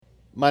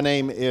My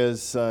name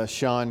is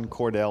Sean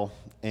Cordell,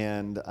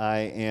 and I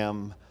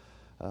am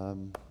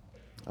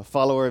a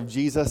follower of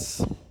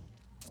Jesus.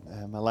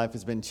 My life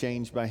has been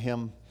changed by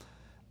him,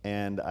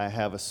 and I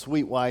have a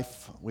sweet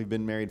wife. We've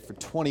been married for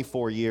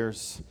 24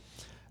 years,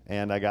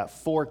 and I got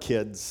 4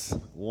 kids,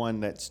 one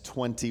that's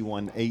 20,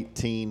 one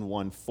 18,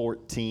 one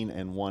 14,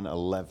 and one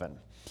 11.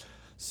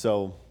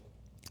 So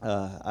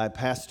I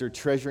pastor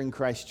Treasuring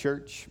Christ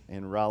Church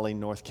in Raleigh,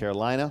 North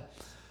Carolina.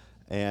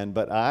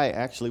 But I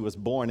actually was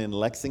born in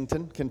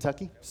Lexington,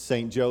 Kentucky,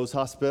 St. Joe's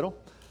Hospital.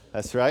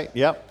 That's right.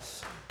 Yep.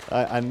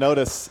 I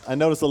notice a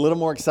little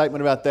more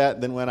excitement about that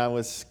than when I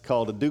was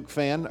called a Duke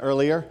fan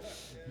earlier.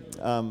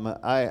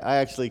 I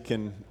actually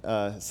can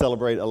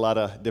celebrate a lot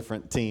of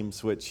different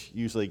teams, which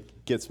usually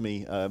gets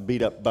me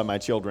beat up by my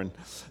children.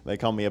 They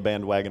call me a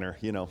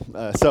bandwagoner, you know.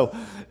 So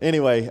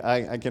anyway,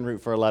 I can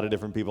root for a lot of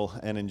different people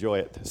and enjoy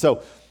it.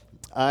 So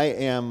I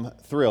am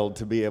thrilled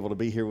to be able to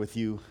be here with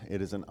you.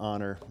 It is an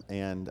honor,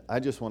 and I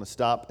just want to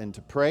stop and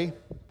to pray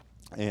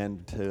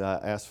and to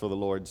ask for the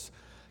Lord's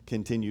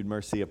continued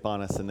mercy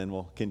upon us, and then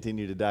we'll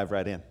continue to dive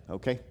right in,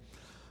 okay?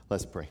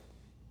 Let's pray.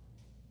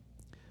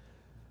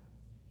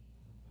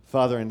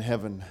 Father in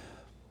heaven,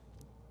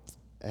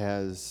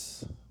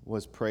 as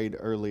was prayed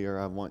earlier,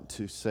 I want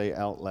to say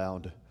out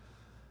loud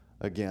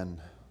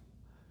again,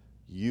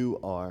 you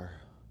are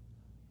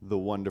the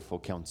wonderful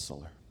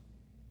counselor.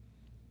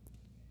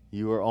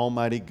 You are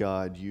Almighty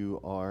God.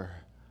 You are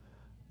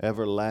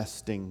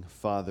everlasting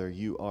Father.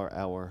 You are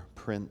our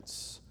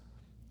Prince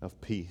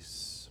of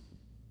Peace.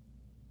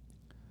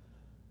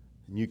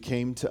 And you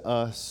came to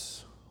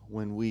us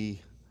when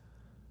we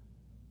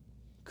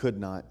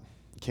cannot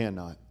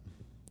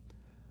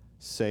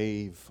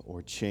save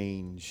or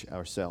change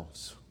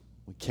ourselves.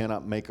 We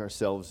cannot make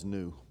ourselves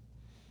new.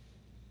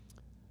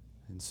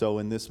 And so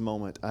in this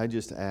moment, I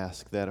just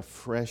ask that a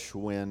fresh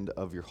wind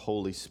of your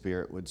Holy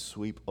Spirit would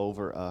sweep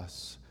over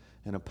us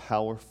in a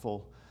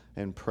powerful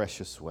and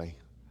precious way.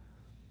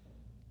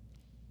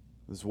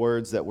 Those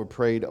words that were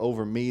prayed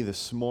over me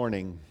this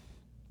morning,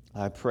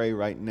 I pray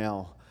right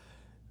now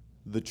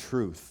the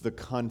truth, the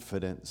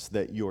confidence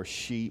that your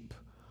sheep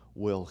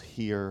will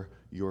hear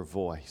your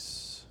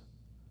voice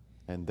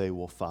and they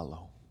will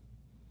follow.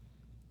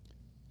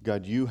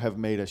 God, you have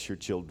made us your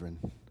children,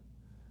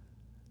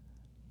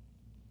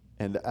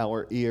 and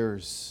our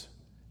ears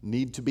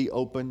need to be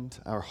opened.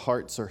 Our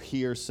hearts are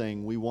here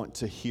saying we want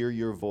to hear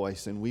your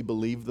voice, and we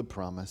believe the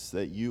promise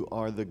that you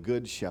are the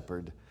good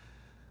shepherd.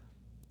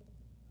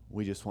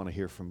 We just want to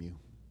hear from you.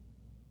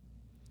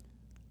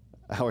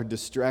 Our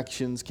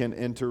distractions can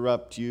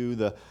interrupt you.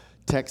 The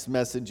text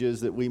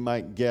messages that we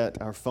might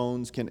get, our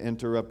phones can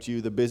interrupt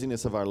you. The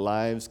busyness of our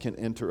lives can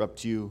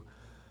interrupt you.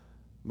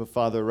 But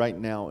Father, right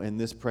now, in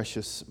this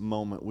precious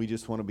moment, we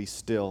just want to be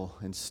still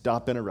and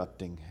stop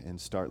interrupting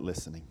and start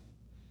listening.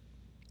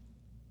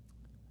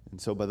 And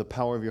so by the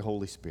power of your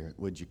Holy Spirit,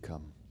 would you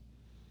come?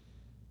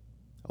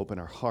 Open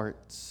our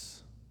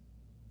hearts,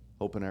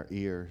 open our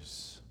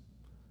ears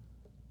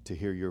to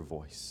hear your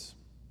voice.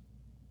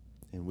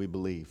 And we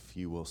believe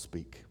you will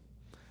speak.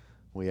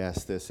 We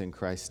ask this in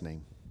Christ's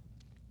name.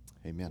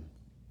 Amen.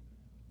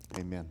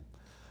 Amen.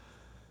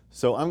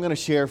 So I'm going to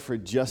share for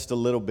just a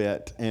little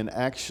bit. And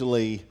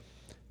actually,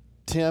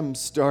 Tim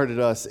started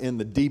us in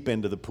the deep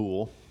end of the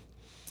pool.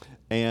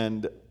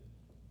 And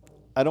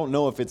I don't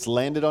know if it's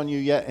landed on you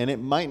yet, and it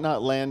might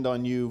not land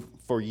on you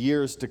for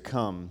years to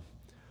come.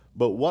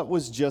 But what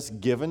was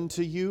just given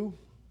to you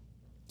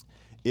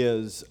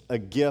is a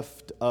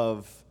gift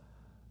of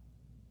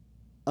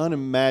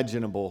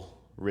unimaginable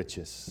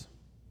riches.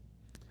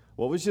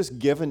 What was just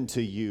given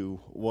to you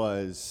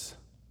was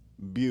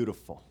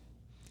beautiful.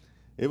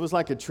 It was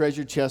like a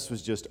treasure chest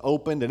was just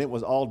opened, and it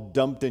was all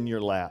dumped in your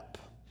lap.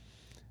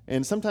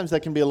 And sometimes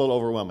that can be a little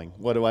overwhelming.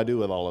 What do I do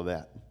with all of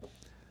that?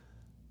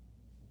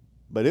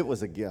 But it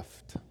was a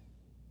gift.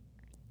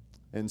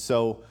 And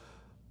so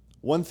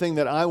one thing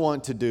that I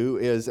want to do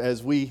is,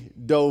 as we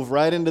dove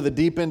right into the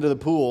deep end of the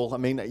pool, I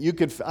mean,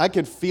 I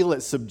could feel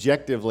it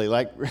subjectively.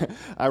 Like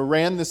I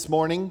ran this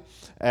morning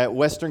at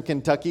Western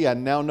Kentucky. I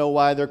now know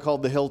why they're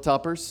called the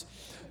Hilltoppers.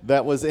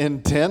 That was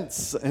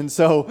intense. And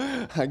so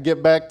I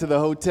get back to the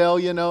hotel,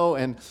 you know,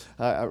 and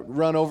I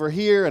run over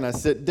here and I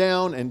sit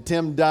down, and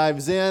Tim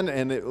dives in,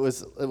 and it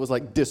was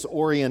like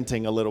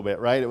disorienting a little bit,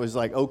 right? It was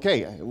like,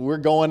 okay, we're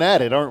going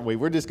at it, aren't we?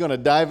 We're just going to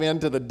dive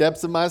into the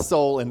depths of my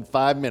soul in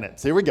 5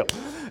 minutes. Here we go.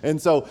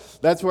 And so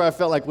that's where I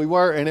felt like we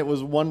were, and it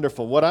was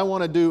wonderful. What I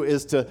want to do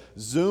is to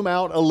zoom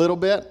out a little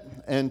bit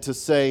and to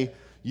say,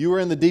 you were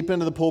in the deep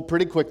end of the pool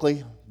pretty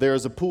quickly.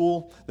 There's a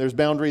pool. There's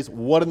boundaries.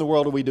 What in the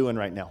world are we doing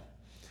right now?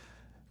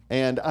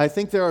 And I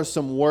think there are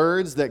some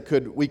words that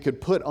we could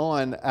put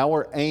on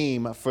our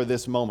aim for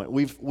this moment.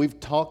 We've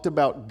talked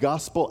about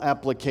gospel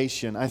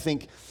application. I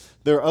think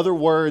there are other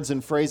words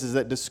and phrases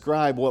that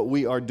describe what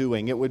we are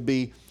doing. It would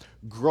be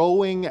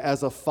growing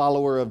as a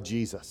follower of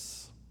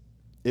Jesus.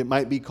 It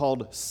might be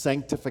called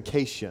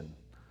sanctification.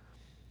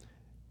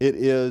 It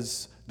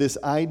is this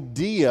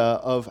idea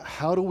of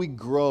how do we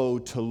grow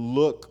to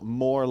look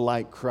more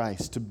like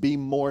Christ, to be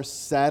more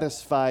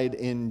satisfied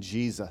in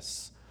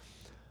Jesus.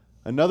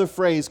 Another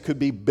phrase could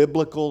be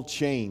biblical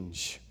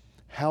change.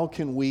 How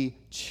can we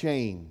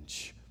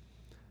change?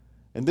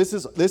 And this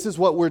is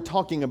what we're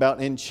talking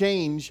about. And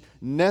change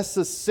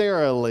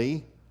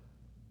necessarily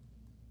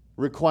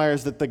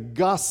requires that the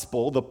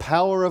gospel, the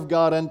power of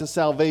God unto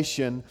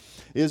salvation,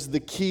 is the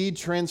key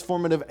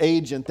transformative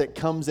agent that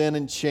comes in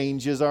and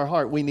changes our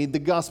heart. We need the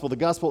gospel. The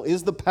gospel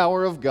is the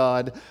power of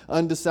God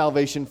unto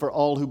salvation for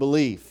all who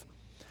believe.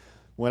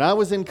 When I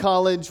was in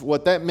college,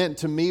 what that meant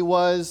to me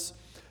was,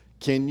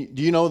 do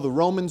you know the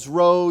Romans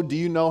road? Do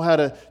you know how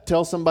to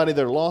tell somebody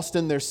they're lost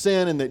in their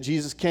sin and that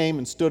Jesus came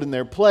and stood in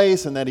their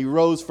place and that He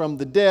rose from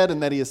the dead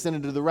and that He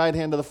ascended to the right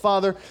hand of the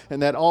Father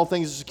and that all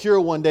things are secure?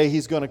 One day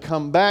He's going to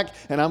come back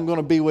and I'm going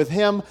to be with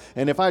Him.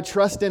 And if I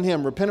trust in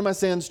Him, repent of my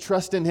sins,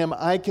 trust in Him,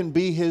 I can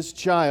be His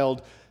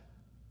child.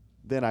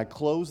 Then I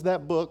closed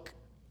that book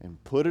and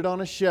put it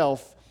on a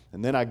shelf.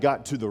 And then I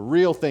got to the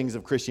real things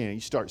of Christianity. You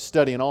start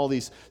studying all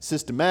these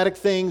systematic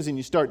things and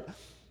you start...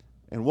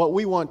 And what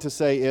we want to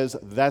say is,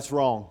 that's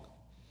wrong.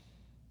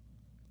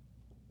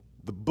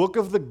 The book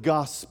of the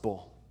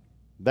gospel,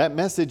 that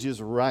message is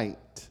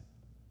right,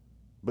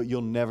 but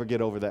you'll never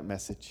get over that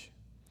message.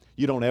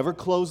 You don't ever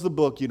close the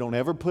book. You don't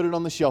ever put it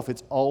on the shelf.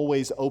 It's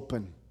always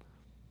open.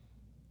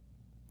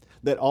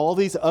 That all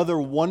these other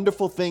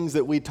wonderful things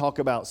that we talk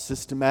about,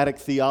 systematic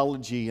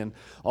theology and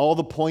all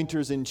the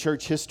pointers in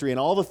church history and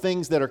all the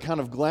things that are kind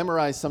of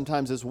glamorized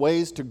sometimes as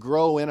ways to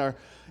grow in our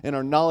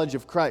knowledge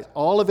of Christ,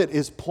 all of it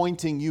is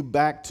pointing you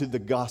back to the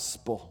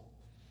gospel.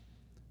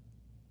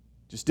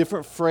 Just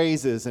different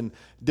phrases and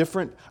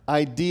different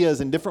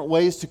ideas and different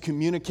ways to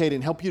communicate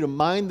and help you to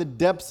mine the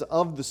depths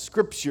of the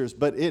Scriptures,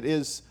 but it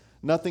is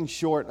nothing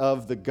short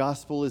of the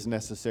gospel is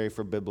necessary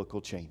for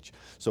biblical change.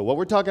 So what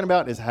we're talking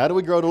about is how do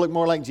we grow to look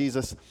more like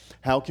Jesus?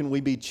 How can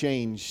we be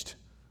changed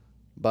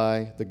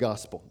by the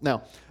gospel?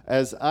 Now,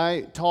 as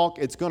I talk,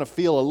 it's going to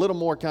feel a little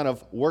more kind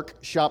of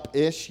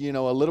workshop-ish, a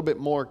little bit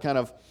more kind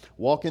of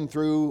walking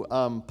through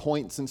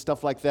points and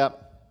stuff like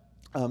that.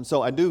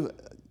 So I do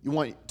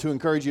want to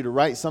encourage you to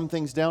write some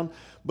things down,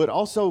 but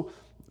also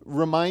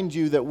remind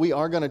you that we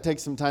are going to take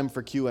some time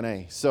for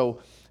Q&A.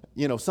 So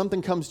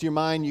something comes to your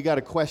mind, you got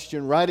a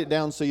question, write it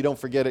down so you don't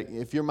forget it.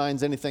 If your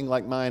mind's anything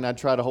like mine, I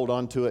try to hold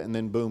on to it and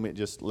then boom, it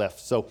just left.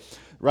 So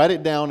write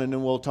it down and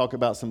then we'll talk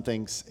about some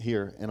things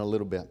here in a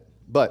little bit.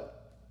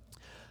 But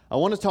I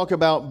want to talk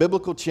about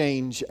biblical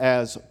change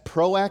as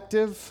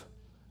proactive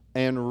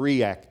and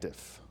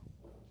reactive.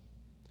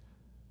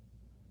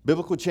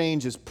 Biblical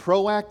change is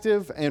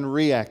proactive and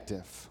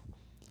reactive.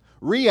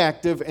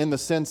 Reactive in the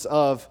sense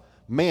of,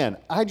 man,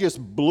 I just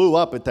blew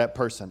up at that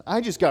person. I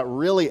just got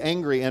really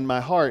angry in my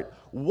heart.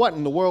 What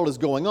in the world is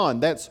going on?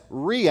 That's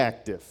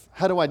reactive.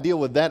 How do I deal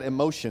with that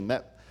emotion,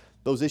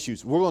 those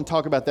issues? We're going to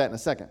talk about that in a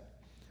second.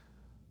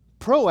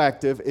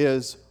 Proactive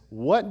is,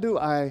 what do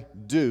I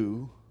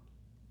do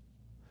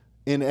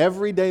in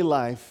everyday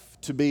life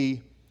to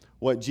be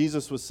what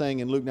Jesus was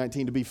saying in Luke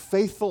 19, to be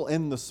faithful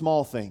in the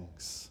small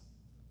things,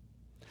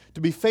 to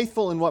be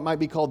faithful in what might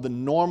be called the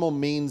normal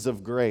means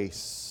of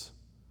grace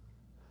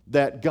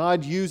that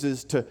God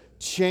uses to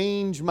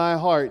change my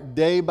heart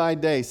day by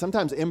day,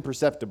 sometimes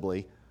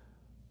imperceptibly,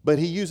 but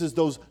He uses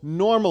those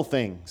normal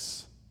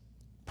things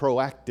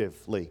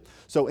proactively.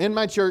 So in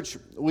my church,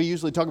 we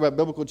usually talk about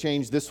biblical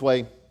change this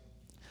way.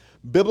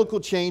 Biblical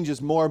change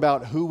is more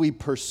about who we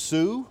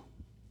pursue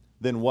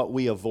than what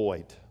we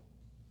avoid.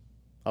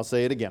 I'll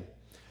say it again.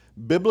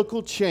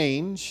 Biblical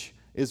change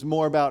is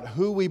more about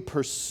who we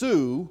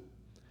pursue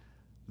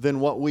than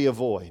what we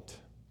avoid.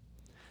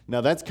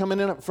 Now that's coming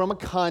in from a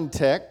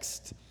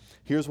context.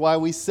 Here's why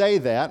we say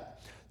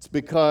that. It's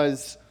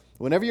because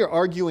whenever you're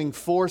arguing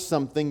for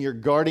something, you're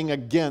guarding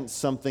against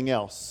something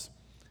else.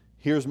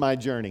 Here's my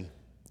journey.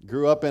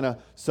 Grew up in a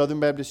Southern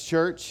Baptist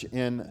church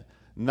in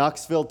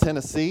Knoxville,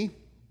 Tennessee.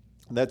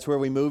 That's where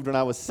we moved when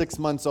I was 6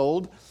 months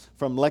old,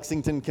 from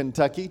Lexington,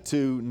 Kentucky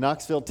to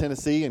Knoxville,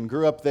 Tennessee, and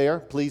grew up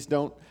there. Please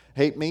don't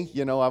hate me.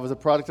 I was a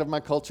product of my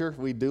culture.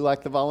 We do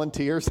like the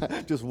volunteers,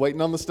 just waiting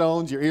on the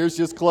stones. Your ears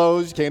just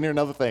closed. You can't hear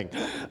another thing.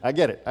 I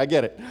get it.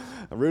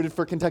 I rooted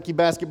for Kentucky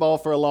basketball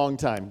for a long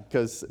time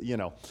because,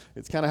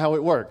 it's kind of how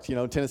it worked.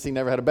 Tennessee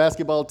never had a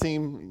basketball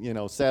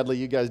team. Sadly,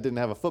 you guys didn't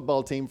have a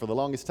football team for the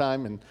longest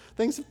time, and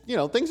things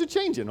are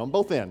changing on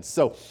both ends.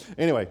 So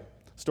anyway,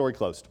 story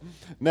closed.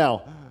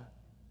 Now,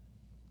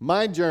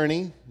 my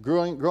journey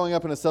growing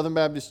up in a Southern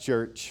Baptist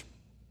church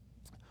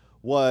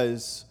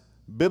was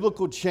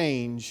biblical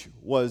change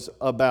was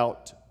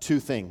about two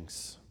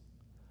things.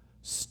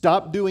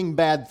 Stop doing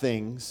bad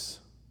things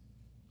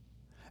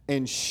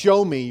and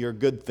show me your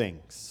good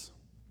things.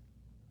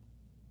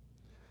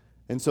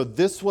 And so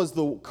this was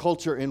the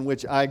culture in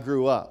which I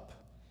grew up.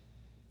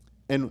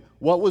 And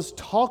what was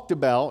talked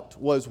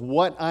about was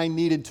what I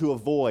needed to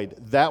avoid.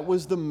 That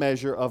was the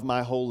measure of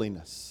my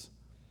holiness.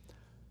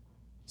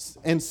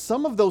 And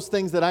some of those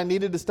things that I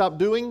needed to stop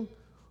doing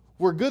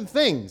were good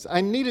things.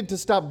 I needed to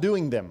stop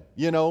doing them,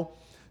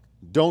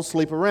 Don't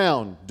sleep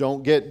around.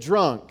 Don't get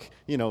drunk.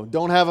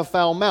 Don't have a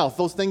foul mouth.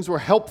 Those things were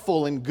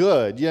helpful and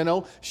good,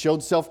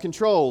 showed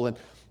self-control. And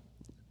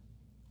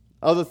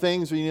other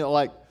things,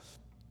 like,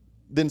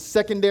 then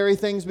secondary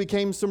things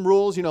became some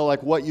rules,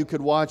 like what you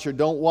could watch or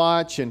don't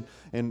watch, and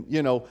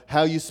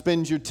how you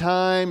spend your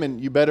time, and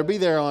you better be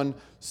there on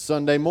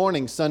Sunday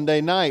morning,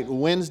 Sunday night,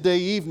 Wednesday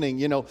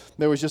evening.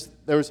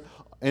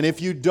 And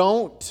if you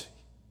don't,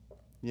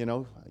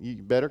 you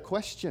better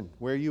question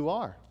where you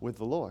are with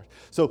the Lord.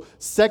 So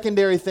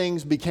secondary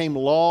things became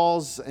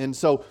laws, and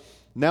so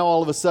now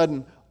all of a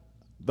sudden,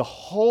 the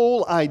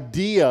whole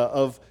idea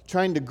of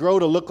trying to grow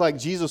to look like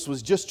Jesus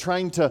was just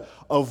trying to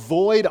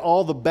avoid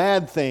all the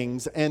bad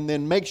things and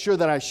then make sure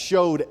that I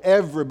showed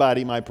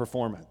everybody my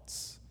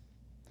performance.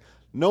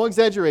 No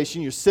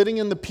exaggeration. You're sitting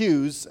in the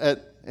pews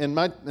in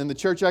the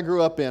church I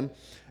grew up in,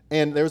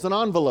 and there's an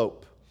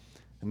envelope.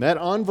 And that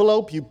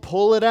envelope, you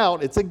pull it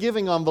out. It's a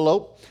giving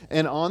envelope.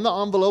 And on the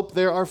envelope,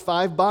 there are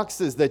 5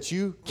 boxes that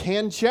you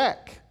can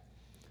check.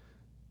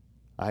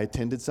 I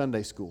attended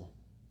Sunday school.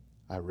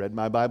 I read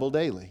my Bible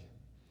daily.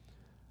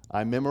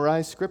 I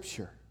memorized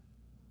Scripture.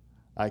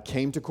 I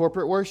came to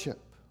corporate worship.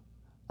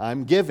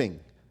 I'm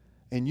giving.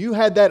 And you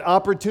had that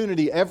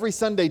opportunity every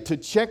Sunday to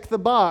check the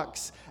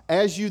box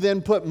as you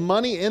then put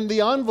money in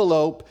the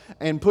envelope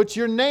and put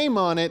your name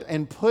on it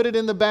and put it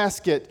in the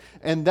basket.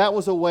 And that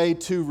was a way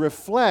to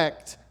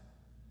reflect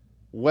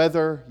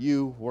whether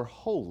you were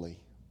holy,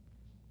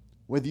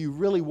 whether you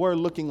really were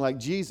looking like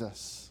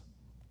Jesus.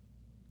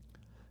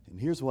 And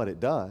here's what it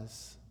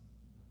does.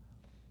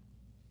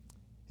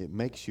 It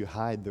makes you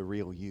hide the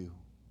real you.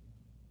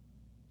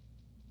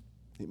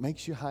 It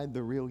makes you hide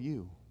the real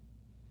you.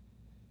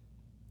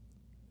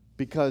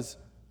 Because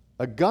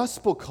a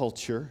gospel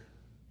culture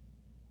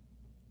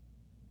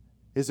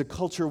is a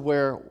culture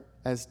where,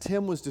 as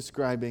Tim was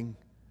describing,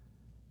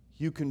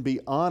 you can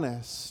be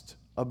honest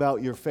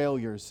about your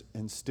failures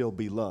and still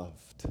be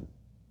loved.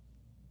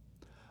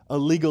 A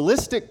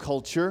legalistic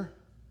culture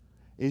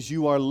is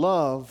you are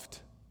loved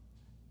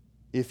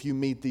if you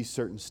meet these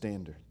certain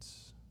standards.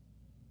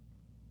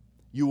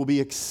 You will be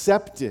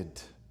accepted.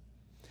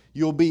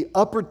 You'll be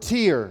upper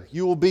tier.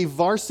 You will be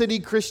varsity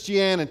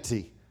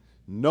Christianity.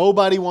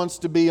 Nobody wants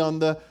to be on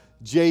the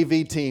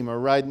JV team or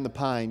riding the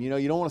pine. You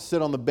don't want to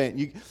sit on the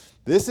bench.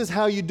 This is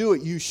how you do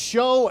it. You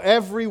show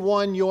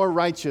everyone your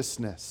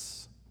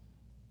righteousness.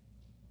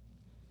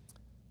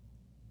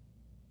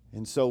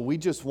 And so we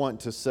just want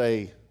to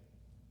say,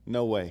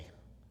 no way.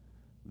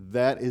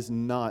 That is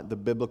not the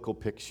biblical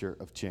picture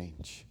of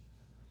change.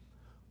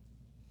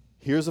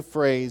 Here's a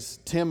phrase.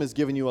 Tim has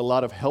given you a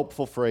lot of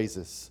helpful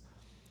phrases.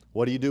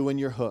 What do you do when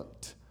you're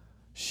hooked?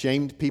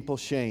 Shamed people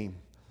shame.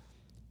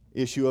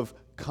 Issue of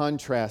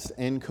contrast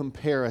and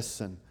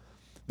comparison.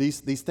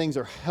 These things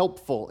are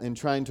helpful in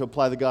trying to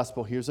apply the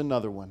gospel. Here's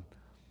another one.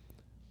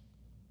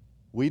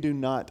 We do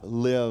not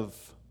live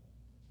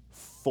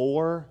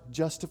for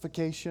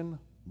justification,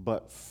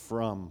 but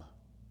from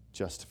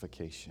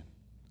justification.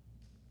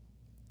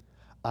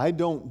 I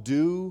don't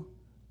do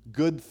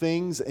good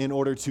things in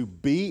order to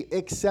be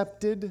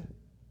accepted.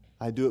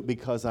 I do it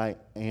because I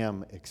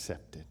am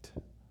accepted.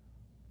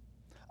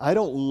 I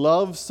don't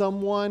love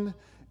someone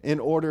in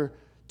order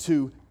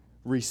to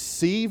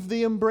receive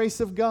the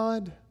embrace of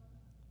God.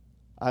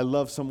 I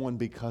love someone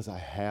because I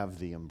have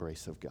the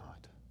embrace of God.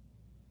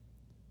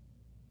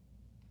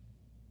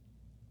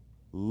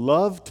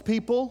 Loved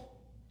people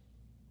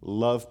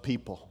love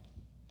people.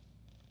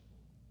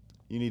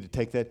 You need to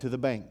take that to the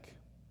bank.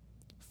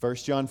 1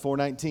 John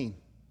 4:19.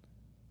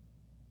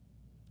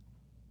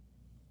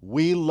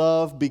 We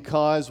love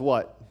because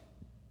what?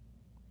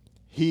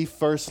 He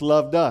first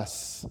loved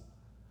us.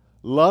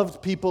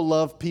 Loved people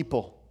love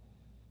people.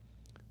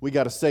 We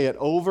got to say it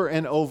over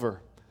and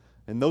over.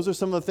 And those are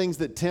some of the things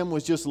that Tim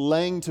was just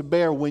laying to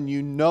bear. When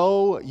you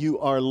know you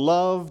are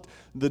loved,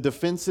 the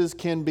defenses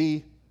can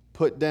be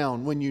put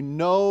down. When you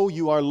know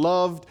you are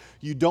loved,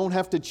 you don't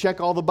have to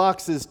check all the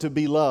boxes to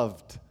be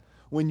loved.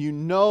 When you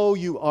know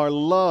you are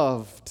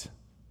loved,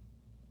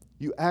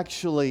 you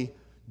actually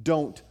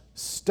don't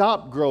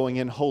stop growing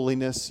in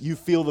holiness. You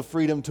feel the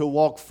freedom to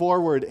walk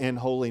forward in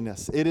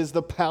holiness. It is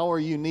the power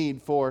you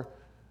need for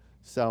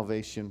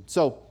salvation.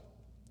 So,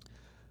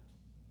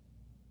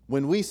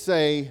 when we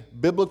say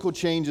biblical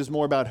change is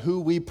more about who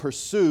we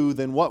pursue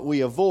than what we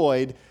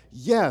avoid,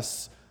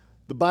 yes,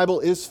 the Bible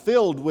is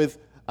filled with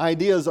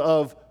ideas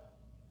of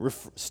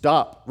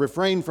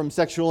refrain from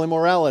sexual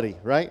immorality,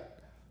 right?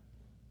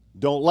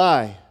 Don't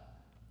lie.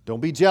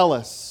 Don't be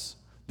jealous.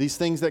 These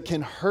things that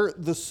can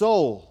hurt the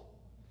soul.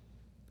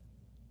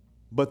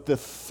 But the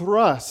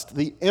thrust,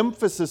 the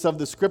emphasis of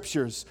the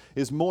Scriptures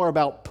is more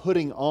about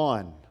putting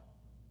on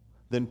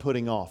than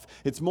putting off.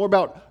 It's more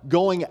about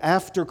going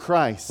after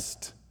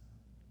Christ.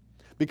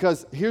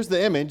 Because here's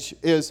the image,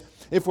 is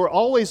if we're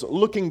always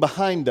looking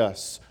behind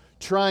us,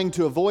 trying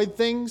to avoid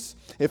things,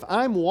 if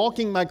I'm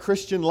walking my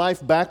Christian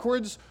life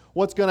backwards,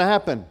 what's going to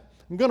happen?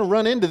 I'm going to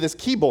run into this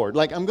keyboard.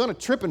 Like, I'm going to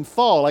trip and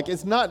fall. Like,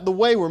 it's not the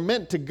way we're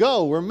meant to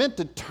go. We're meant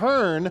to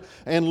turn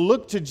and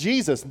look to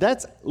Jesus.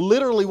 That's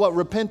literally what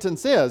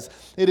repentance is.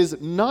 It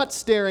is not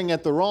staring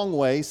at the wrong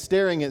way,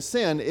 staring at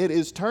sin. It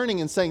is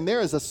turning and saying,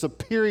 there is a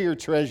superior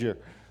treasure.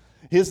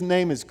 His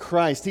name is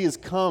Christ. He has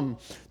come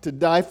to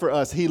die for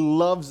us. He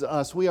loves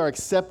us. We are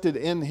accepted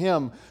in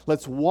Him.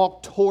 Let's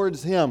walk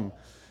towards Him.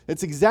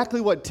 It's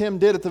exactly what Tim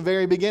did at the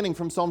very beginning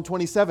from Psalm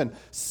 27.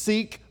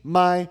 Seek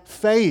my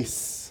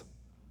face.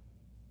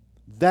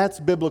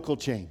 That's biblical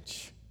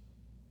change.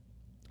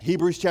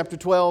 Hebrews chapter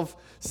 12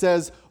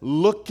 says,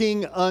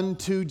 looking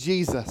unto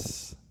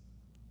Jesus.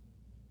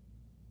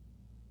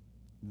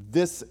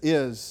 This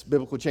is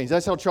biblical change.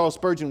 That's how Charles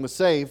Spurgeon was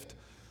saved.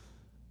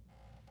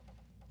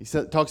 He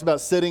talks about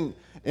sitting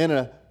in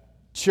a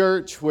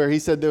church where he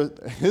said,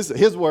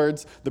 his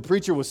words, the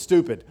preacher was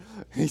stupid.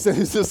 He said,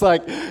 it's just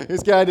like,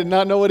 this guy did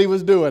not know what he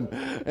was doing.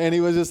 And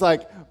he was just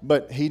like,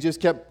 but he just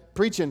kept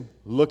preaching,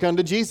 look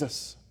unto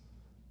Jesus.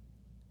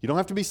 You don't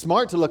have to be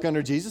smart to look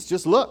under Jesus.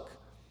 Just look.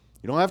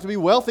 You don't have to be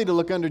wealthy to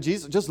look under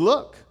Jesus. Just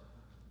look.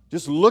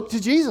 Just look to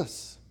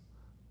Jesus.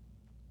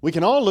 We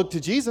can all look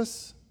to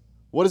Jesus.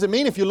 What does it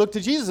mean if you look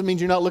to Jesus? It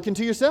means you're not looking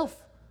to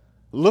yourself.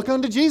 Look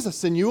unto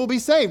Jesus and you will be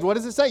saved. What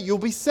does it say? You'll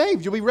be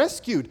saved. You'll be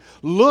rescued.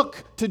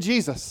 Look to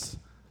Jesus.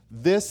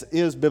 This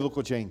is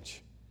biblical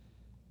change.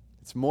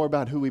 It's more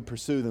about who we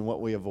pursue than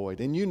what we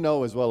avoid. And you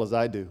know as well as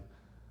I do.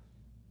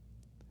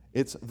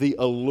 It's the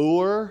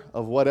allure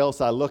of what else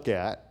I look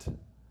at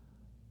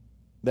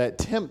that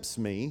tempts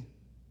me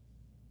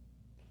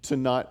to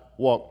not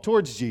walk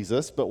towards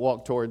Jesus, but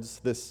walk towards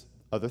this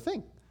other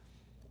thing.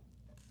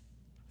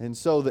 And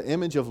so the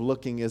image of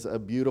looking is a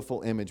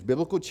beautiful image.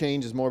 Biblical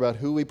change is more about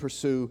who we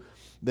pursue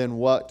than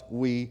what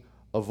we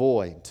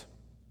avoid.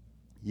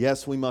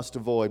 Yes, we must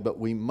avoid, but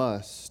we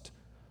must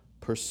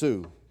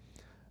pursue.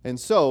 And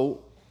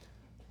so,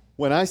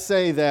 when I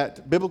say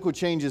that biblical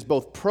change is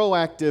both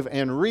proactive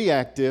and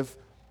reactive,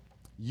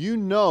 you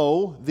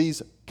know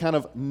these kind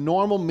of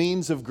normal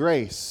means of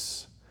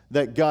grace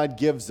that God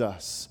gives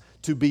us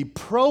to be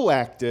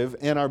proactive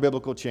in our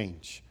biblical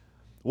change.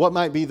 What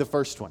might be the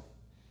first one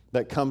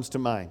that comes to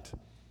mind?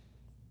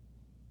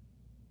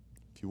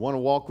 If you want to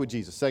walk with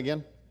Jesus, say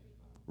again.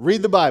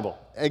 Read the Bible.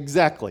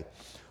 Exactly.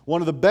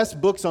 One of the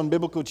best books on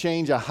biblical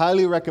change, I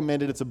highly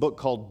recommend it. It's a book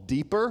called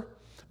Deeper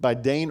by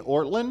Dane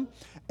Ortlund.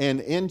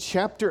 And in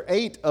chapter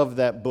 8 of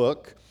that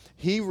book,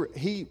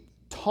 he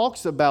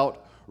talks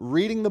about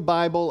reading the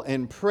Bible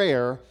and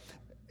prayer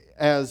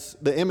as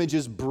the image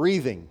is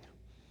breathing.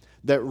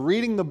 That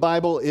reading the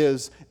Bible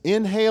is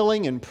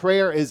inhaling and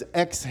prayer is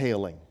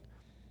exhaling.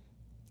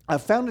 I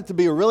found it to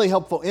be a really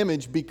helpful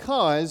image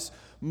because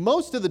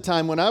most of the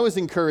time when I was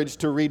encouraged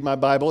to read my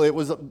Bible, it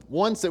was the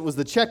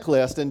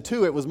checklist, and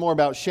two, it was more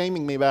about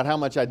shaming me about how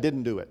much I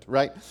didn't do it,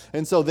 right?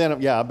 And so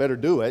then, I better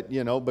do it,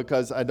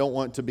 because I don't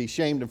want to be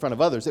shamed in front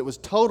of others. It was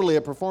totally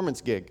a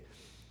performance gig.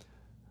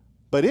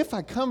 But if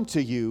I come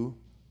to you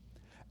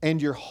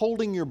and you're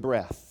holding your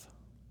breath,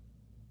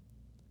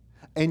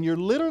 and you're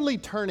literally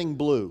turning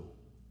blue,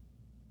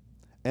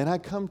 and I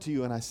come to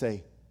you and I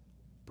say,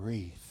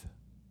 breathe.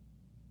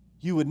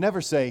 You would never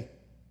say,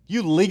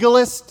 you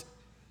legalist,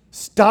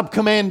 stop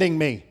commanding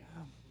me.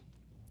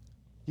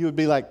 You would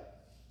be like,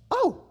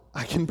 oh,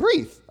 I can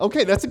breathe.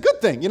 Okay, that's a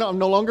good thing. I'm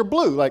no longer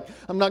blue. Like,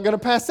 I'm not going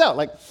to pass out.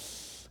 Like,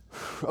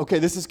 okay,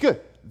 this is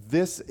good.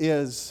 This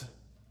is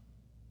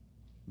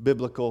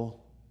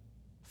biblical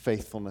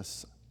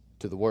faithfulness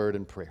to the word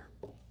and prayer.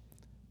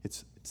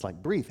 It's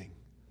like breathing.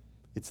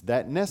 It's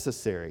that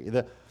necessary.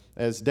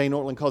 As Dane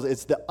Ortlund calls it,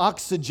 it's the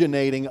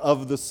oxygenating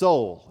of the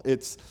soul.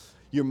 It's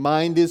your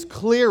mind is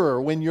clearer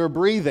when you're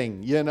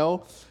breathing,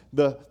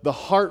 The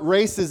heart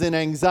races in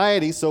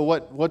anxiety, so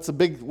what's a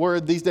big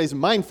word these days?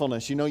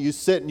 Mindfulness. You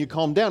sit and you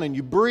calm down and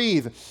you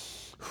breathe.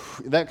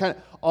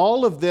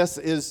 All of this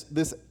is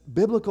this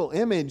biblical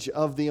image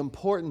of the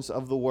importance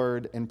of the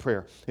word and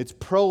prayer. It's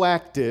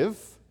proactive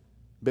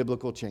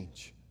biblical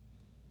change.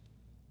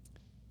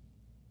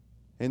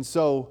 And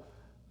so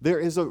there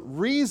is a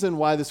reason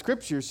why the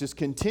Scriptures just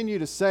continue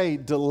to say,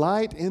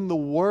 delight in the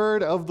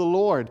word of the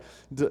Lord.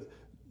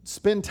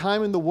 Spend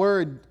time in the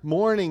Word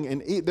morning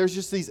and eat. There's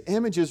just these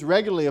images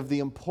regularly of the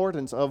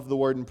importance of the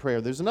Word and prayer.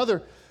 There's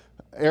another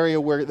area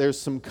where there's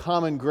some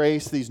common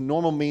grace, these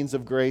normal means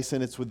of grace,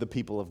 and it's with the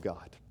people of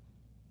God.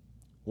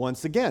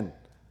 Once again,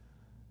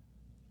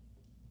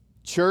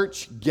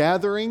 church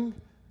gathering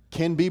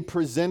can be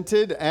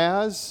presented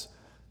as,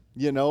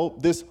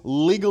 this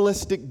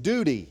legalistic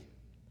duty.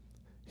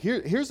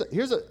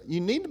 You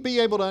need to be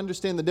able to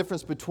understand the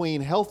difference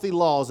between healthy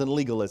laws and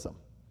legalism.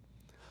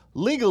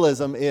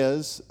 Legalism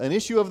is an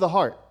issue of the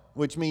heart,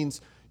 which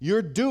means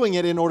you're doing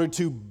it in order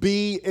to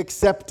be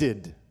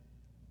accepted.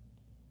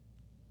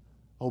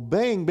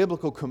 Obeying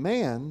biblical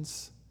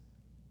commands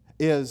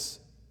is,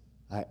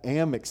 I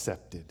am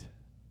accepted,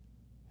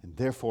 and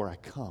therefore I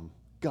come.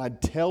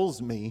 God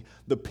tells me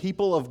the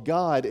people of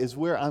God is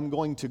where I'm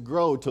going to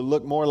grow to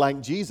look more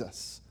like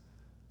Jesus.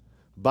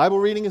 Bible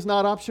reading is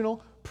not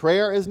optional.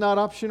 prayer is not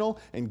optional,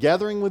 and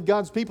gathering with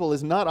God's people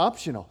is not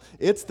optional.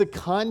 It's the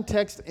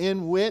context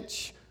in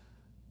which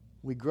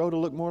we grow to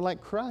look more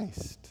like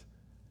Christ.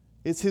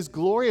 It's His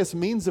glorious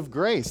means of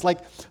grace. Like,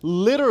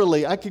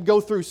 literally, I could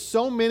go through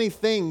so many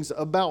things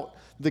about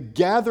the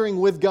gathering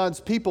with God's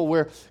people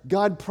where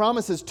God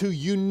promises to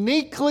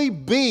uniquely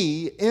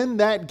be in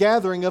that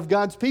gathering of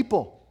God's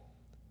people.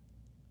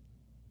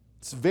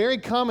 It's very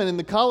common in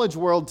the college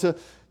world to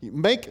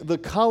make the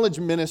college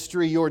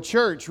ministry your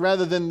church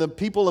rather than the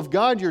people of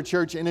God your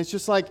church. And it's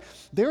just like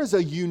there is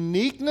a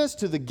uniqueness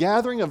to the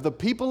gathering of the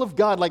people of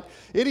God. Like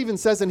it even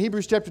says in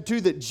Hebrews chapter 2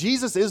 that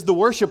Jesus is the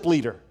worship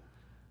leader.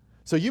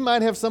 So you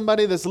might have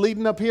somebody that's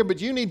leading up here, but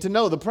you need to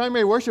know the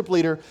primary worship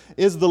leader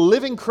is the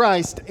living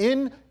Christ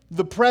in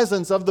the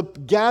presence of the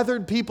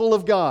gathered people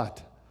of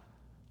God.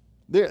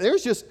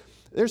 There's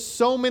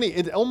so many.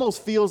 It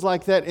almost feels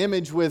like that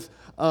image with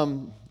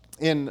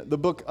in the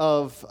book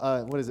of,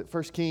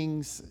 1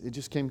 Kings, it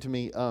just came to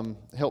me,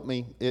 help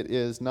me, it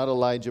is not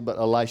Elijah, but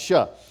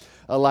Elisha.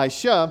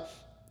 Elisha,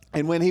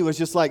 and when he was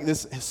just like,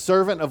 this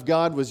servant of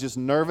God was just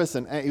nervous,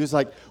 and he was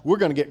like, we're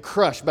going to get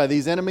crushed by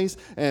these enemies,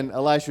 and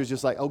Elisha was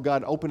just like, oh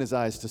God, open his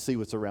eyes to see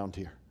what's around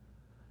here.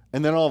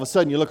 And then all of a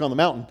sudden you look on the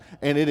mountain,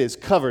 and it is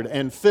covered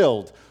and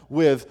filled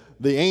with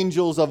the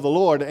angels of the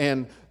Lord,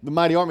 and the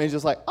mighty army is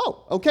just like,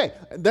 oh, okay.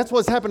 That's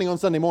what's happening on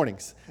Sunday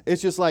mornings.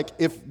 It's just like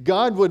if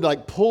God would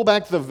like pull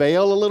back the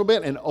veil a little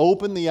bit and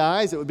open the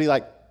eyes, it would be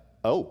like,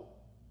 oh,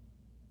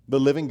 the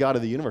living God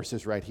of the universe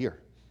is right here.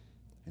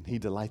 And He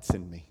delights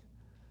in me.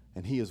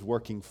 And He is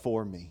working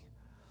for me.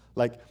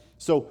 Like,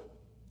 so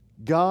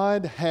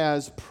God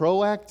has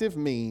proactive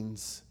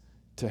means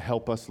to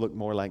help us look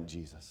more like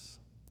Jesus.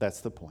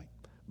 That's the point.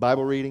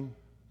 Bible reading,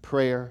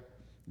 prayer,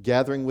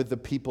 gathering with the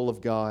people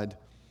of God,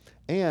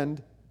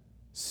 and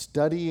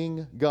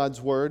studying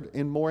God's Word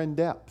more in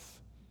depth.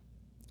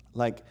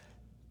 Like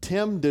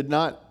Tim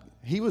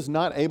he was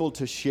not able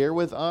to share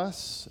with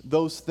us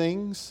those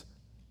things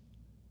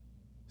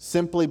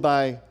simply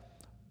by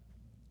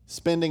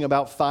spending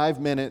about 5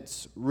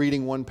 minutes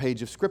reading one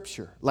page of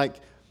Scripture. Like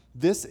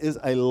this is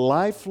a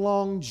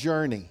lifelong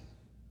journey.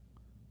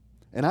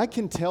 And I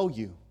can tell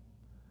you,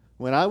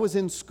 when I was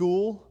in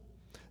school,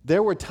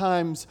 there were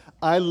times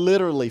I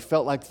literally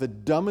felt like the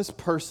dumbest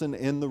person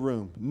in the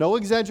room. No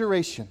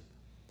exaggeration.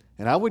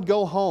 And I would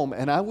go home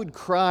and I would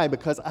cry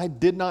because I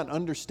did not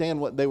understand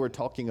what they were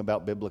talking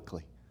about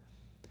biblically.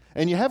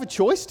 And you have a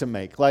choice to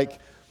make. Like,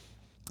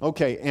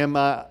 okay,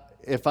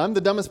 if I'm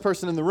the dumbest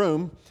person in the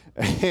room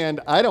and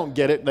I don't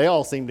get it, they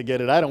all seem to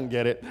get it, I don't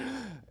get it,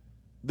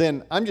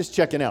 then I'm just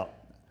checking out.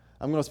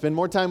 I'm going to spend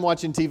more time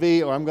watching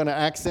TV, or I'm going to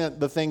accent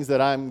the things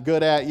that I'm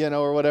good at,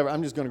 or whatever.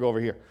 I'm just going to go over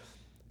here.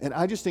 And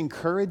I just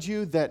encourage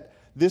you that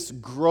this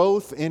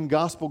growth in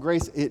gospel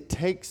grace, it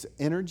takes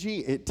energy,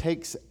 it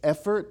takes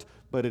effort,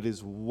 but it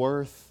is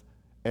worth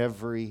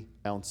every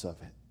ounce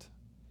of it.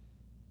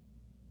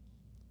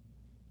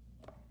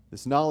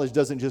 This knowledge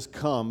doesn't just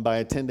come by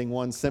attending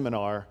one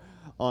seminar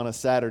on a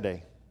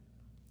Saturday.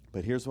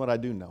 But here's what I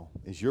do know,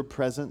 is your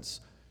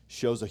presence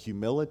shows a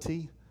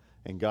humility,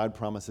 and God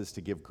promises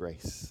to give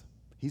grace.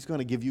 He's going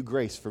to give you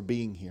grace for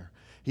being here.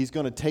 He's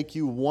going to take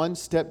you one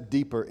step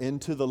deeper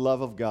into the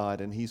love of God,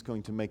 and He's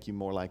going to make you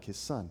more like His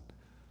Son.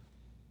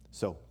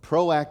 So,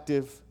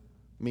 proactive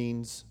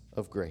means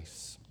of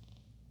grace.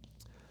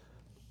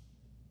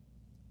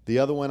 The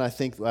other one I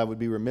think I would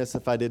be remiss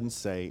if I didn't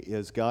say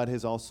is God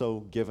has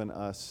also given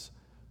us,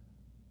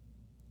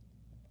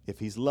 if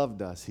He's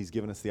loved us, He's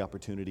given us the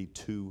opportunity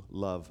to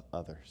love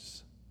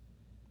others.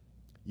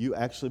 You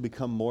actually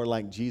become more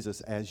like Jesus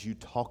as you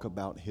talk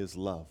about His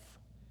love,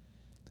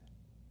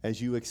 as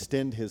you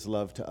extend His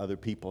love to other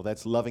people.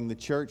 That's loving the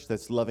church,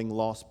 that's loving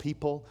lost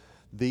people.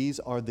 These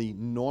are the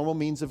normal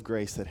means of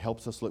grace that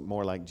helps us look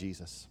more like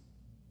Jesus.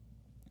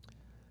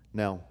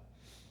 Now,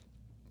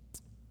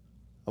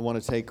 I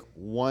want to take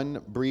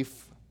one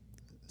brief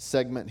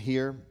segment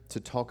here to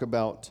talk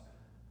about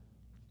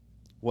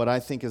what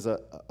I think is a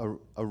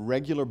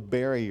regular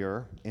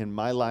barrier in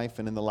my life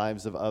and in the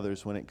lives of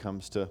others when it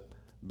comes to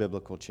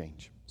biblical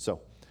change. So,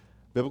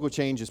 biblical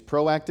change is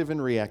proactive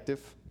and reactive.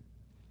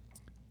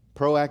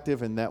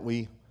 Proactive in that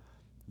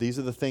these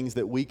are the things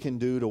that we can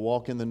do to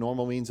walk in the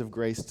normal means of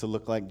grace to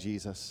look like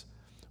Jesus.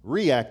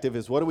 Reactive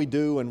is what do we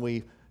do when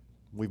we've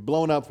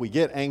blown up, we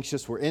get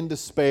anxious, we're in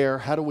despair.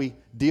 How do we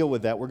deal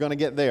with that? We're going to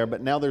get there,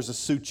 but now there's a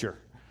suture.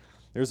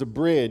 There's a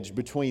bridge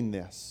between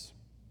this.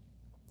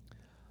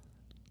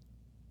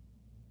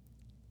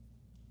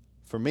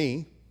 For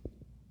me,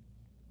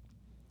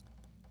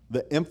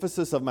 the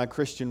emphasis of my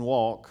Christian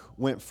walk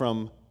went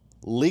from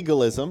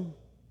legalism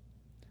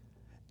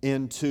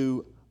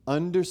into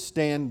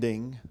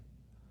understanding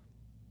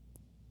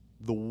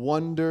the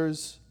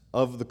wonders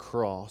of the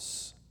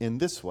cross in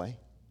this way,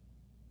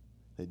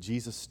 that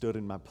Jesus stood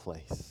in my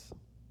place.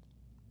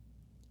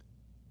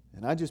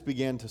 And I just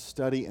began to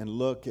study and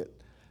look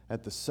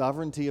at the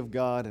sovereignty of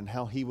God and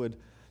how He would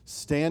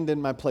stand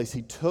in my place.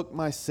 He took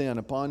my sin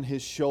upon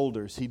His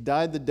shoulders. He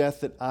died the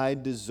death that I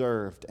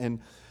deserved.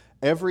 And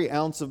every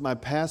ounce of my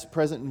past,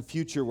 present, and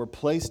future were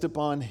placed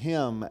upon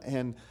him,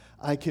 and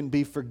I can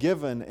be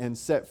forgiven and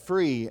set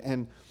free.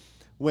 And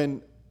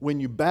when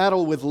you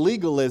battle with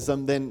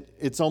legalism, then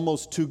it's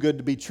almost too good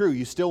to be true.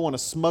 You still want to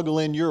smuggle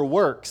in your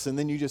works, and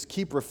then you just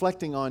keep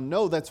reflecting on,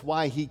 no, that's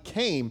why he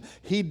came.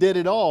 He did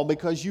it all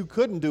because you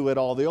couldn't do it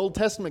all. The Old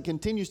Testament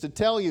continues to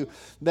tell you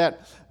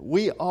that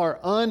we are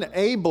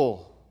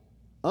unable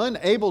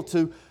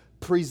to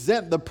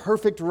present the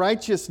perfect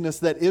righteousness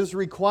that is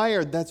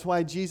required. That's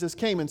why Jesus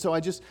came. And so I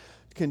just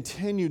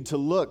continued to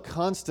look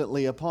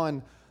constantly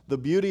upon the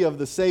beauty of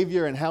the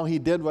Savior and how he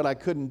did what I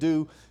couldn't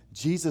do,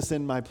 Jesus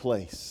in my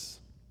place.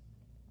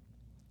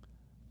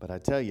 But I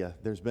tell you,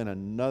 there's been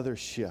another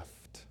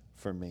shift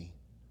for me.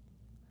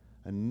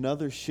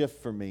 Another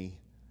shift for me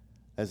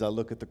as I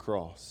look at the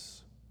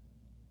cross.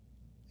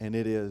 And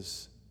it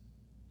is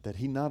that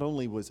he not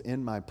only was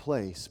in my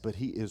place, but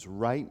he is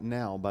right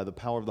now, by the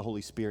power of the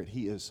Holy Spirit,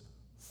 he is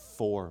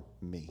for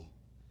me.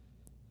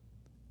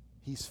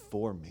 He's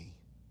for me.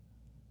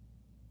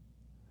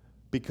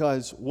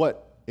 Because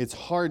what it's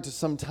hard to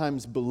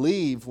sometimes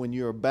believe when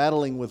you're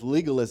battling with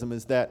legalism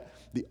is that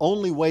the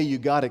only way you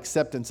got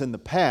acceptance in the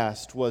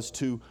past was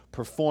to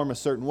perform a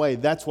certain way.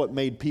 That's what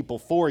made people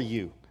for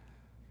you.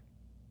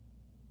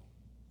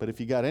 But if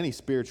you got any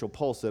spiritual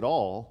pulse at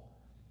all,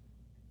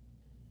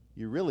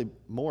 you're really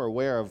more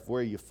aware of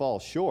where you fall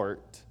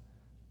short,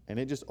 and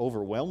it just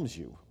overwhelms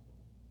you.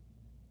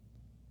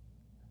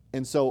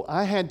 And so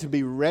I had to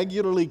be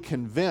regularly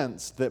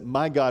convinced that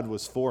my God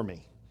was for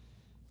me.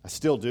 I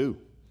still do.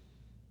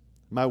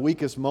 My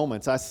weakest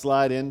moments, I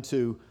slide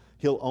into,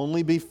 he'll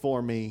only be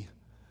for me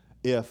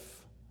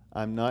if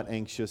I'm not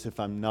anxious, if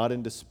I'm not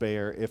in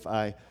despair, if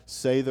I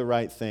say the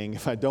right thing,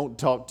 if I don't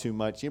talk too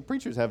much.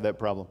 Preachers have that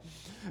problem.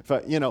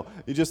 You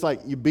just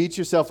like, you beat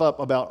yourself up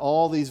about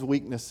all these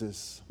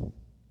weaknesses.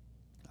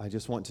 I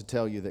just want to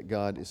tell you that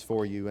God is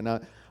for you. And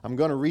I'm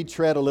going to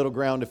retread a little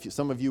ground.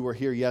 Some of you were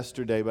here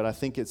yesterday, but I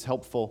think it's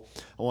helpful.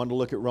 I wanted to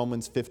look at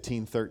Romans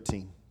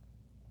 15:13.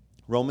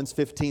 Romans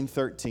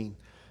 15:13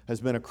 has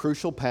been a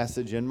crucial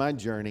passage in my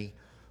journey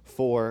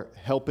for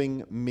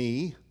helping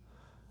me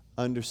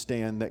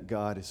understand that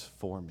God is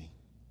for me.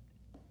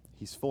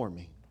 He's for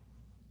me.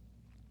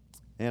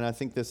 And I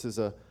think this is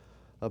a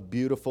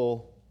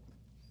beautiful,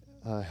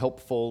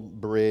 helpful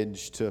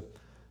bridge to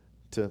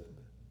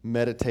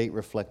meditate,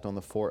 reflect on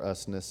the for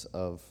usness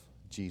of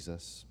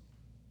Jesus.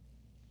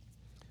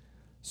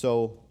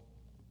 So,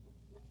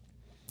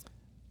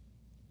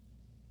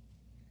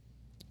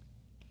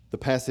 the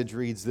passage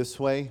reads this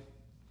way: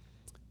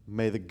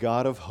 May the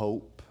God of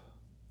hope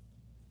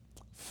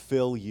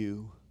fill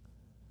you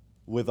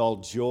with all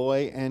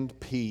joy and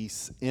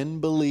peace in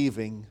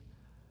believing,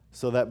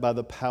 so that by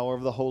the power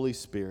of the Holy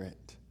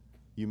Spirit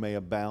you may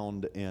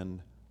abound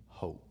in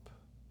hope.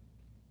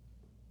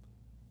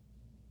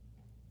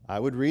 I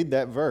would read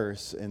that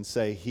verse and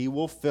say, he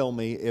will fill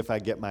me if I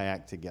get my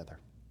act together.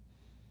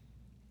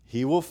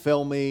 He will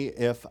fill me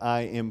if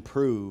I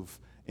improve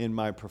in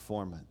my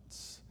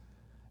performance.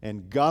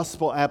 And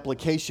gospel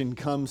application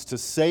comes to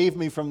save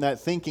me from that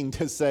thinking,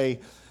 to say,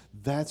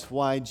 that's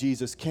why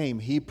Jesus came.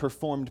 He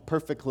performed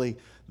perfectly.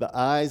 The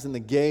eyes and the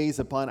gaze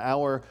upon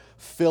our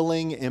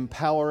filling,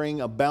 empowering,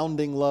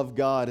 abounding love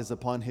God is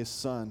upon his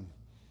Son.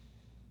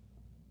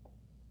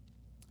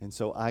 And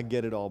so I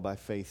get it all by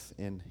faith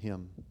in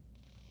him.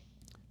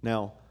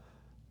 Now,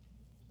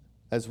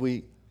 as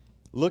we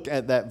look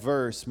at that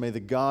verse, may the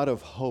God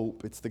of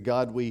hope, it's the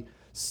God we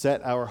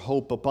set our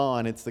hope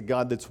upon. It's the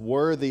God that's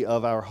worthy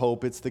of our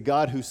hope. It's the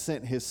God who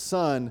sent his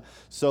Son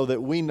so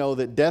that we know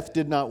that death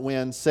did not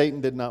win,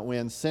 Satan did not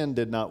win, sin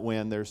did not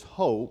win. There's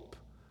hope.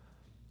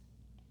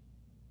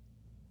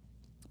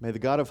 May the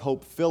God of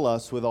hope fill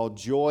us with all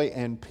joy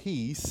and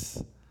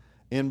peace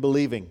in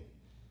believing.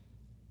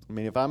 I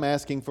mean, if I'm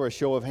asking for a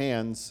show of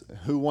hands,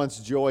 who wants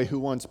joy, who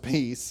wants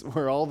peace?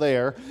 We're all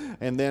there.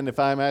 And then if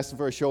I'm asking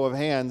for a show of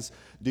hands,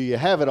 do you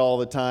have it all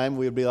the time?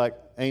 We'd be like,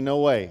 ain't no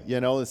way.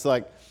 It's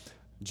like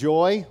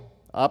joy,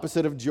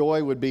 opposite of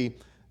joy would be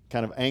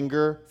kind of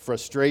anger,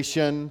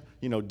 frustration,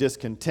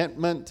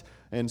 discontentment.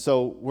 And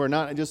so we're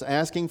not just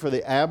asking for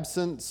the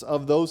absence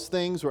of those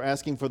things. We're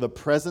asking for the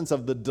presence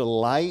of the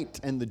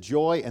delight and the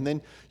joy. And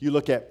then you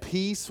look at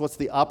peace. What's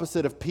the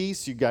opposite of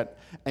peace? You've got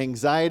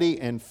anxiety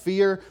and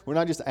fear. We're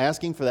not just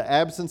asking for the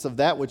absence of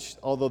that, which,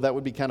 although that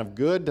would be kind of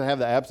good to have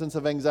the absence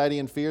of anxiety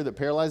and fear that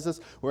paralyzes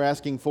us, we're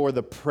asking for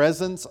the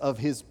presence of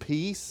his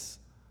peace,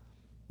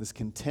 this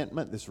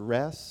contentment, this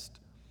rest.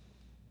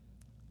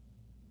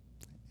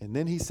 And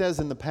then he says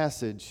in the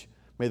passage,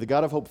 may the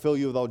God of hope fill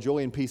you with all joy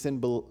and peace in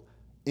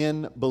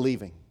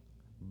believing,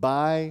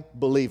 by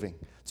believing.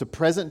 It's a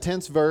present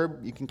tense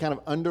verb. You can kind of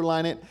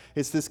underline it.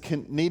 It's this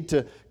need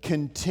to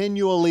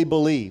continually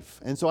believe.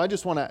 And so I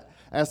just want to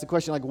ask the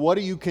question, what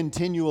are you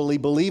continually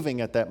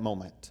believing at that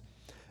moment?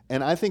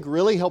 And I think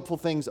really helpful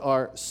things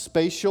are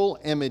spatial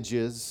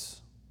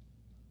images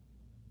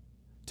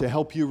to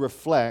help you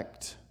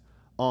reflect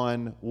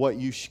on what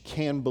you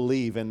can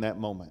believe in that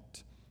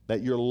moment.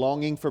 That you're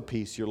longing for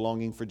peace, you're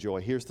longing for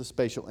joy. Here's the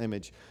spatial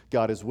image.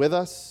 God is with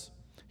us.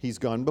 He's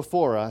gone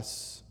before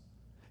us,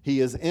 He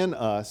is in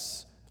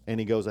us, and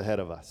He goes ahead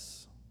of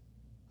us.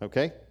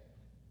 Okay?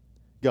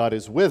 God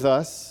is with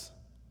us,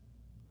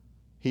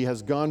 He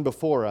has gone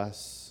before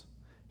us,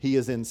 He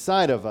is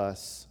inside of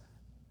us,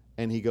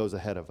 and He goes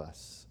ahead of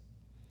us.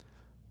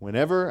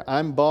 Whenever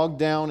I'm bogged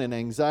down in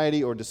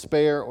anxiety or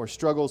despair or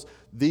struggles,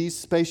 these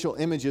spatial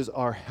images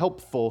are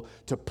helpful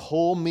to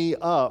pull me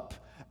up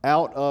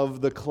out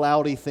of the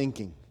cloudy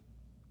thinking.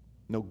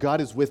 No,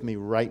 God is with me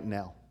right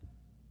now.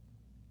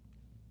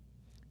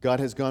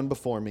 God has gone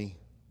before me.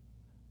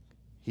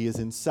 He is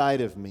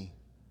inside of me,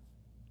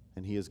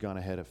 and He has gone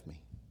ahead of me.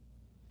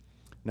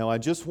 Now, I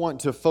just want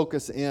to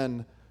focus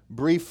in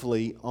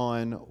briefly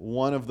on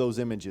one of those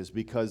images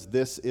because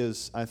this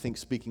is, I think,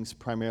 speaking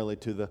primarily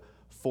to the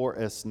for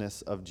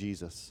us-ness of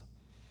Jesus,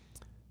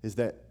 is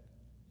that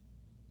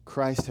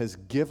Christ has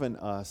given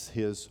us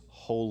His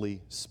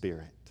Holy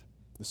Spirit.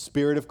 The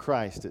Spirit of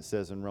Christ, it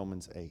says in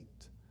Romans 8,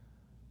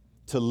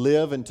 to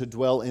live and to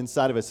dwell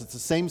inside of us. It's the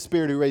same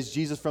Spirit who raised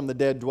Jesus from the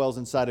dead dwells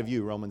inside of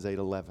you, Romans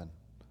 8:11.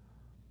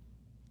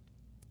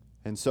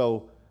 And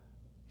so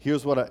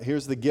here's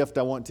the gift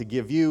I want to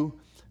give you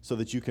so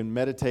that you can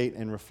meditate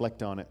and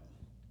reflect on it.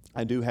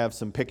 I do have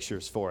some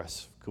pictures for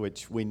us,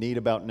 which we need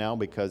about now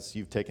because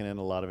you've taken in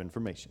a lot of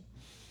information.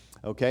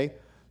 Okay?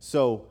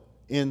 So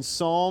in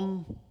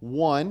Psalm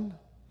 1,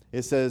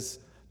 it says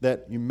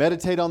that you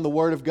meditate on the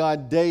Word of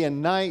God day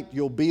and night.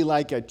 You'll be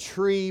like a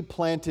tree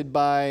planted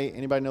by,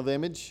 anybody know the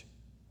image?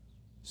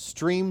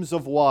 Streams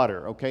of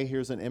water. Okay,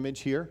 here's an image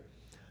here.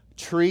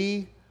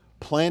 Tree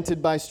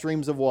planted by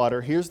streams of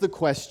water. Here's the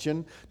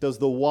question. Does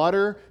the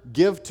water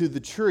give to the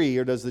tree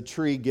or does the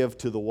tree give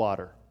to the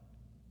water?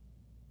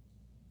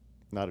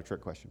 Not a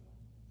trick question.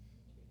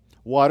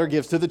 Water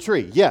gives to the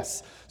tree,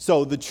 yes.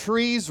 So the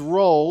tree's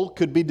role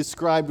could be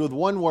described with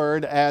one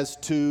word as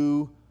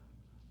to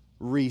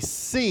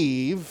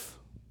receive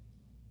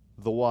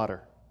the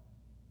water.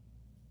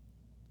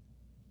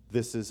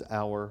 This is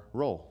our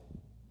role.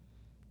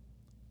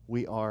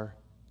 We are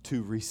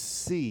to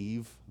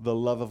receive the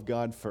love of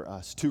God for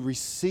us, to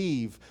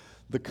receive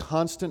the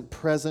constant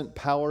present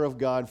power of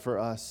God for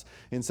us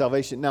in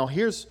salvation. Now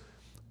here's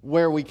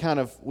where we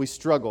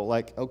struggle.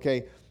 Like,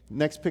 okay,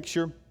 next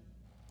picture.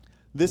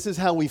 This is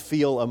how we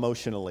feel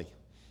emotionally.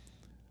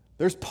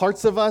 There's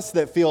parts of us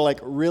that feel like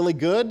really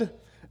good,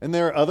 and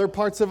there are other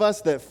parts of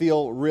us that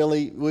feel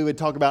really, we would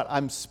talk about,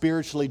 I'm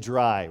spiritually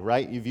dry,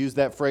 right? You've used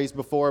that phrase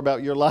before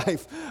about your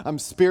life. I'm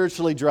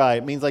spiritually dry.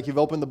 It means like you've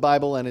opened the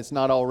Bible and it's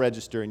not all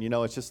registering.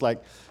 It's just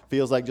like,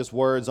 feels like just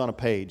words on a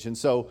page. And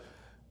so,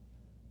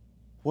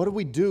 what do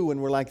we do when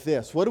we're like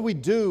this? What do we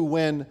do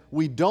when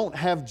we don't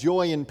have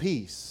joy and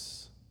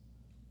peace?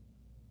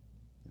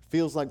 It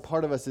feels like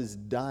part of us is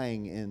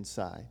dying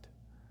inside.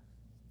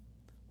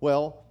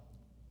 Well,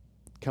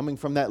 coming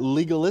from that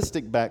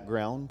legalistic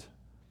background,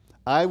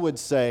 I would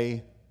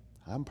say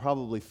I'm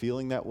probably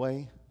feeling that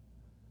way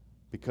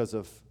because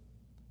of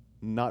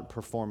not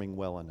performing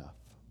well enough,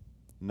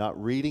 not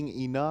reading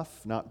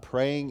enough, not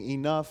praying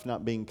enough,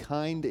 not being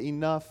kind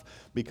enough,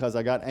 because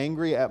I got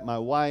angry at my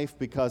wife,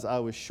 because I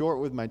was short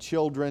with my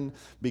children,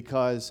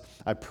 because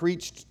I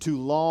preached too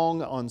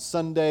long on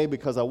Sunday,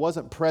 because I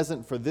wasn't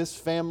present for this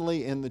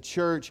family in the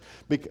church,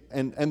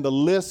 and the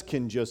list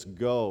can just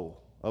go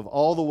of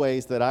all the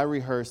ways that I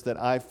rehearsed that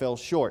I fell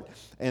short.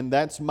 And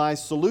that's my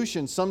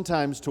solution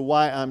sometimes to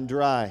why I'm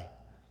dry.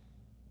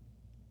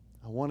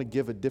 I want to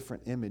give a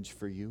different image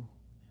for you.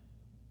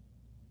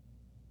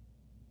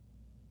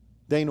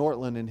 Dane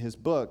Ortlund, in his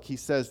book, he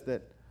says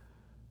that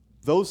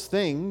those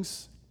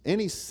things,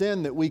 any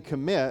sin that we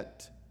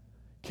commit,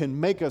 can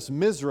make us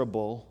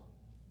miserable,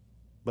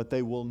 but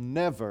they will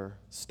never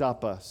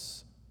stop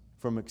us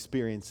from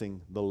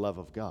experiencing the love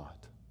of God.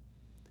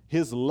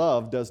 His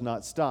love does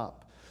not stop.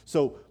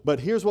 So, but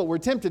here's what we're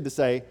tempted to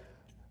say.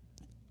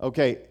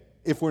 Okay,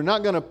 if we're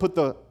not going to put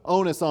the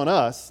onus on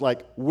us,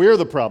 like we're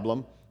the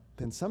problem,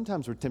 then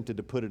sometimes we're tempted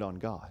to put it on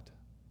God.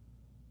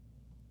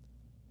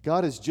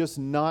 God is just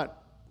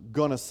not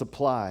going to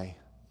supply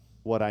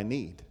what I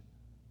need.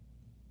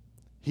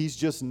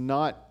 He's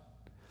not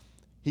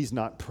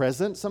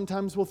present,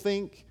 sometimes we'll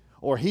think,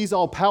 or He's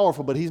all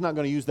powerful, but He's not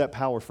going to use that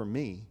power for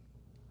me.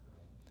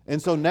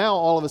 And so now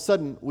all of a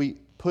sudden we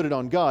put it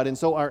on God. And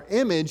so our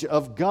image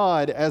of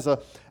God as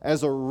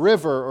a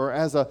river or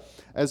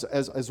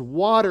as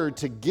water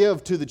to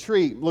give to the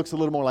tree looks a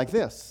little more like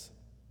this.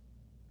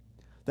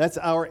 That's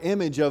our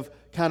image of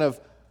kind of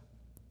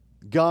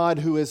God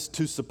who is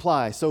to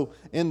supply. So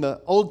in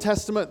the Old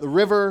Testament, the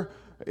river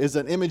is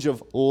an image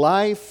of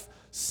life.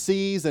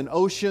 Seas and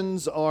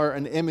oceans are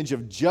an image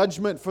of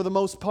judgment for the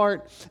most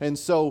part. And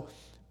so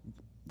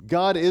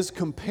God is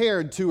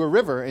compared to a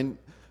river. And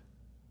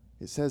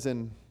it says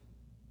in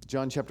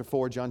John chapter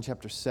 4, John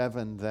chapter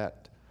 7,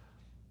 that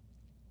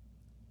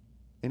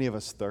any of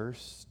us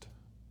thirst,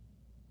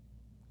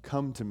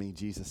 come to me,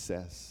 Jesus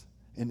says,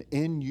 and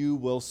in you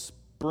will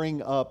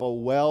spring up a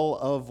well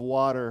of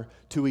water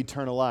to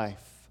eternal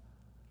life.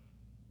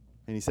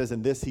 And He says,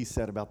 and this He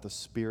said about the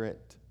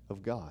Spirit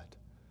of God.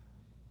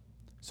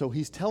 So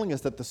he's telling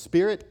us that the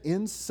Spirit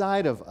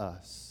inside of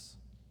us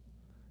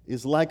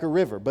is like a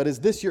river. But is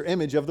this your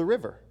image of the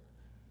river?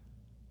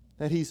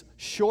 That he's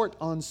short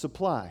on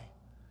supply.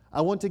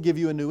 I want to give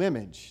you a new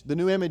image. The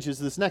new image is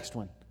this next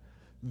one.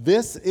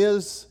 This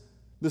is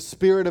the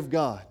Spirit of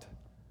God.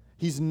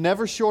 He's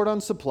never short on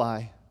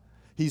supply.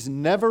 He's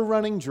never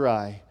running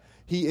dry.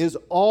 He is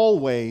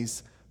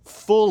always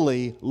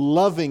fully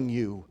loving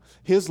you.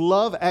 His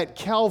love at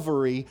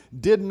Calvary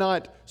did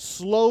not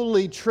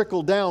slowly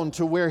trickle down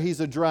to where he's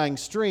a drying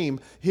stream.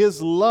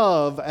 His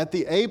love at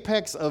the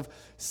apex of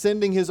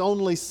sending his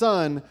only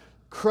Son,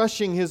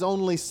 crushing his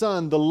only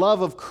Son, the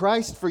love of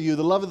Christ for you,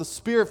 the love of the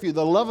Spirit for you,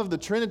 the love of the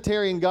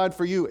Trinitarian God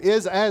for you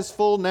is as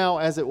full now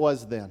as it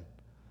was then.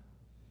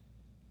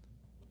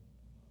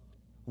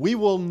 We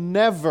will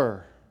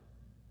never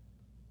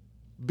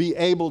be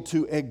able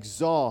to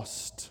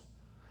exhaust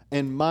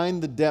and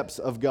mine the depths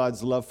of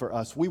God's love for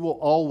us. We will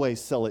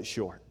always sell it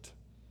short.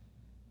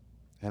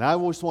 And I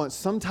just want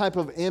some type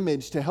of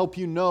image to help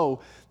you know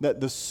that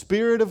the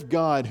Spirit of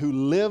God who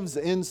lives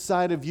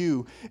inside of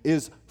you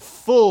is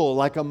full,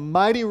 like a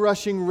mighty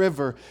rushing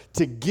river,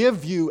 to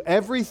give you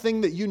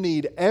everything that you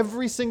need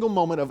every single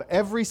moment of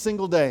every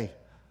single day.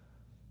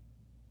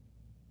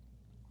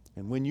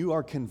 And when you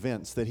are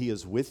convinced that He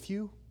is with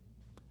you,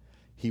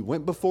 He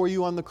went before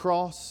you on the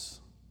cross,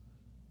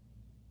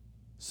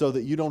 so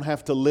that you don't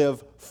have to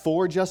live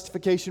for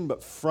justification,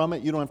 but from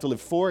it. You don't have to live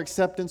for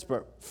acceptance,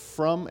 but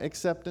from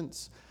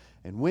acceptance.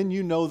 And when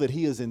you know that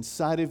He is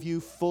inside of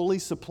you, fully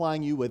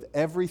supplying you with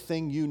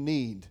everything you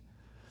need,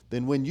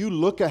 then when you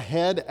look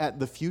ahead at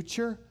the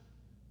future,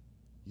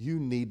 you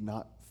need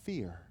not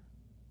fear.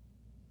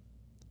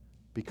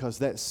 Because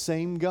that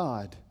same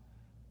God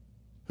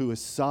who is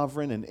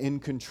sovereign and in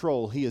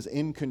control, He is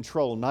in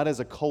control, not as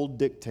a cold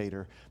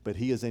dictator, but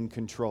He is in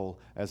control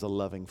as a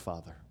loving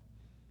Father.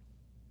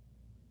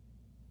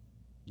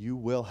 You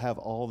will have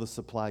all the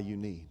supply you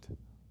need.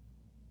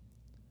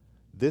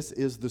 This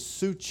is the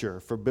suture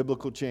for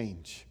biblical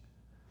change.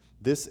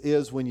 This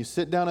is when you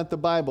sit down at the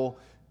Bible,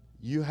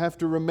 you have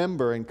to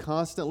remember and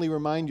constantly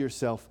remind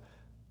yourself,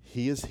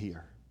 He is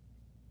here.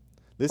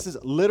 This is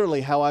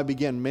literally how I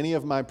begin many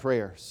of my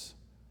prayers.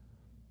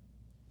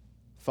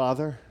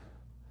 Father,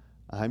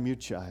 I'm your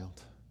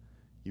child.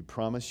 You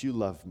promise you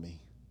love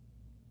me.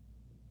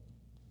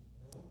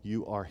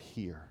 You are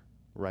here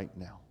right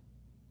now.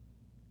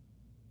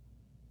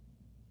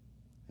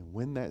 And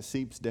when that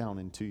seeps down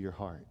into your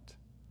heart,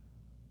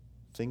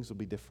 things will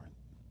be different.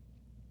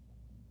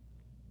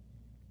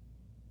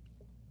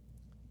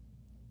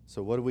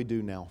 So what do we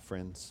do now,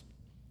 friends?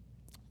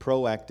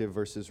 Proactive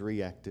versus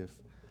reactive.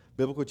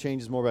 Biblical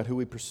change is more about who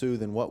we pursue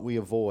than what we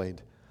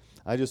avoid.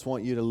 I just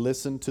want you to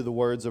listen to the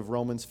words of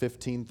Romans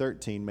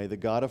 15:13. May the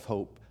God of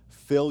hope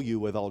fill you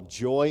with all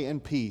joy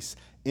and peace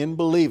in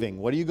believing.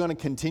 What are you going to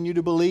continue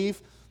to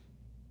believe?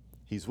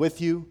 He's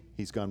with you.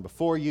 He's gone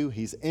before you.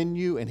 He's in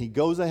you, and He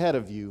goes ahead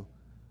of you.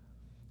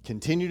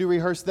 Continue to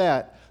rehearse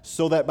that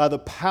so that by the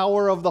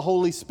power of the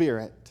Holy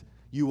Spirit,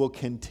 you will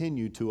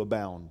continue to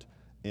abound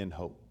in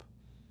hope.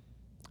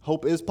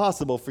 Hope is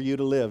possible for you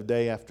to live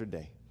day after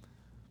day.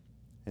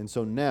 And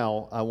so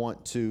now I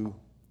want to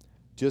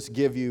just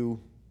give you,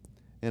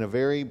 in a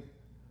very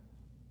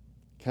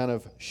kind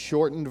of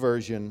shortened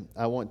version,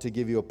 I want to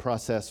give you a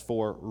process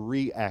for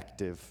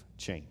reactive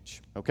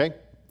change. Okay?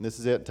 This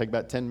is it. Take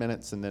about 10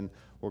 minutes, and then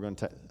we're going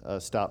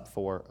to stop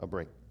for a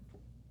break.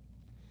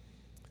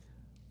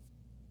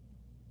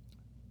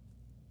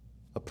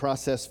 A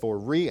process for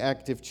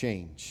reactive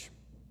change.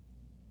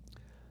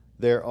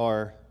 There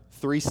are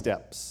 3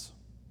 steps.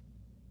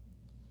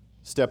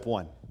 Step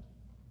 1,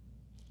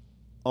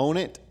 own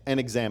it and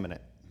examine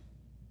it.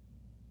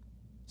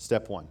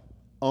 Step 1,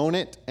 own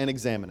it and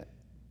examine it.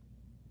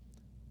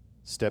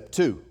 Step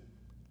 2,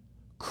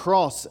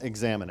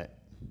 cross-examine it.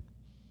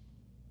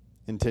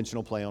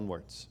 Intentional play on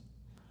words.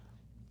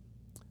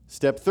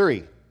 Step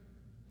 3,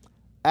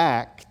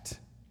 act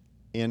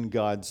in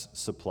God's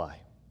supply.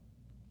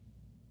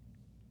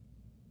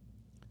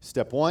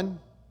 Step 1,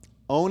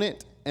 own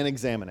it and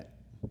examine it.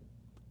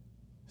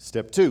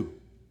 Step 2,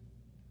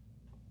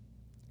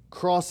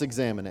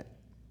 cross-examine it.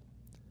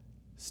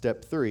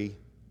 Step 3,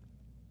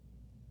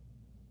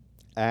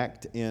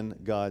 act in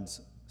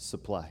God's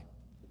supply.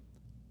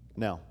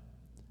 Now,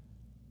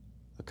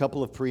 a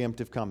couple of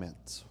preemptive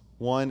comments.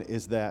 One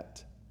is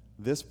that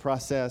this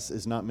process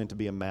is not meant to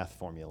be a math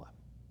formula,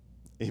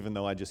 even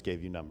though I just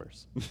gave you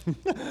numbers.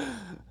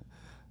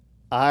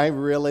 I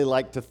really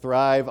like to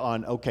thrive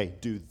on, okay,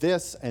 do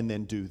this, and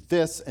then do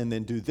this, and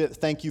then do this.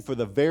 Thank you for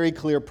the very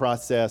clear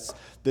process.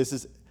 This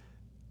is,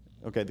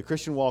 okay, the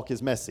Christian walk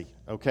is messy,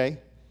 okay?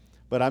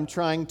 But I'm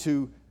trying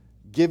to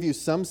give you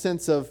some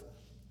sense of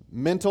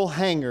mental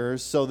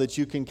hangers so that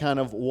you can kind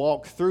of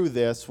walk through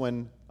this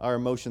when our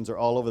emotions are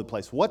all over the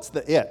place. What's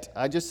the it?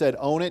 I just said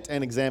own it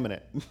and examine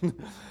it.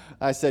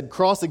 I said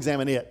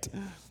cross-examine it.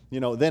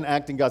 Then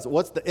act in God's.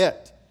 What's the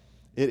it?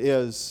 It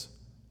is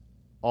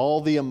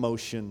all the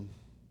emotion,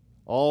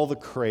 all the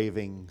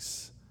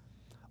cravings,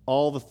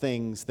 all the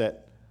things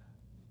that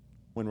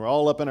when we're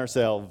all up in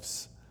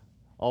ourselves,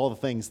 all the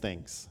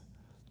things.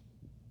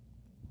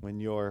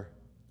 When you're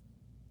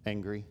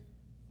angry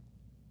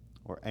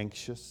or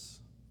anxious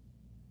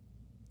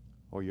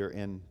or you're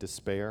in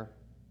despair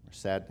or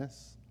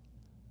sadness,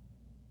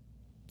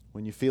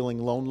 when you're feeling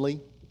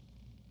lonely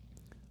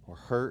or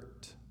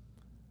hurt,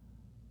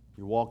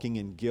 you're walking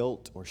in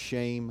guilt or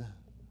shame,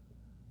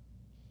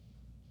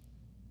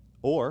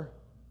 or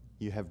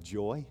you have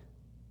joy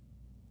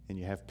and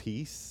you have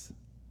peace.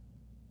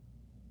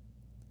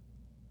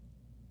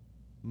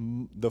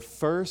 The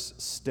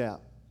first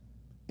step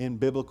in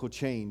biblical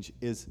change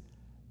is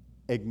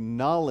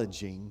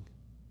acknowledging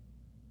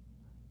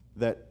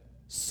that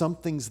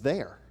something's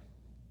there.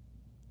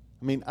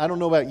 I mean, I don't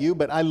know about you,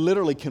 but I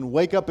literally can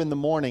wake up in the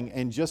morning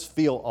and just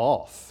feel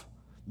off.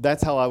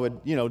 That's how I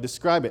would,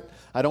 describe it.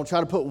 I don't try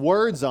to put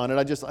words on it.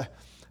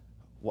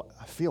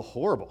 I feel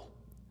horrible.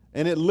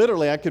 And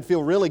I could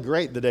feel really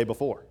great the day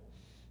before.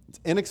 It's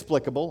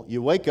inexplicable.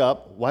 You wake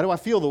up, why do I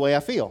feel the way I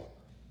feel?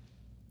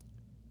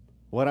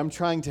 What I'm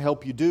trying to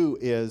help you do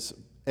is,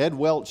 Ed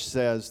Welch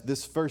says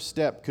this first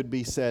step could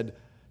be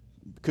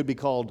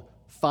called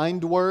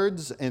find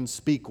words and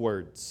speak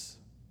words.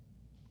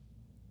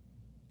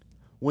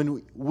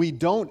 When we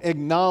don't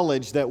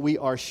acknowledge that we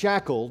are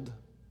shackled,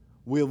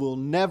 we will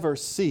never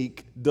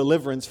seek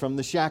deliverance from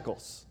the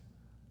shackles.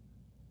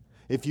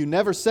 If you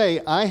never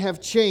say, I have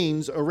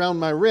chains around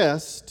my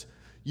wrist,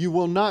 you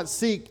will not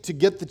seek to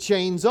get the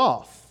chains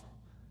off.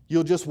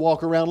 You'll just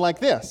walk around like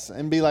this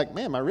and be like,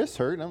 man, my wrist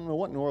hurt. I don't know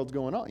what in the world's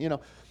going on.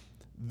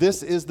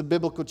 This is the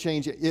biblical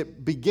change.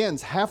 It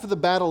begins, half of the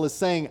battle is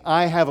saying,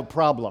 I have a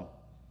problem.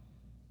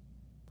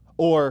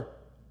 Or,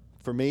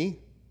 for me,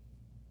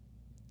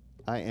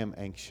 I am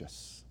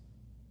anxious.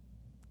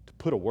 To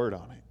put a word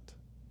on it.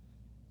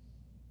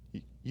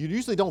 You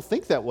usually don't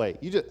think that way.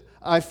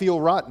 I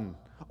feel rotten.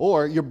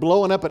 Or you're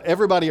blowing up at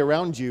everybody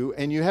around you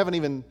and you haven't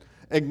even,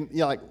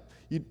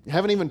 you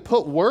haven't even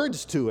put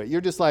words to it.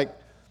 You're just like,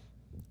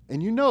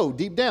 and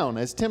deep down,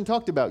 as Tim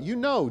talked about,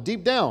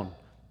 deep down,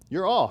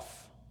 you're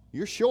off.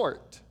 You're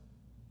short.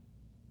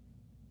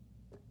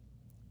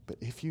 But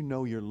if you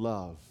know you're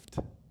loved,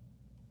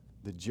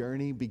 the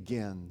journey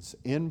begins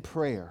in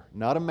prayer,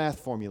 not a math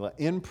formula,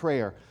 in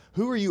prayer.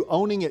 Who are you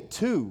owning it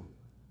to?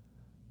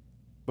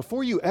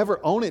 Before you ever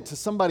own it to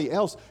somebody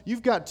else,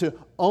 you've got to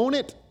own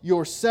it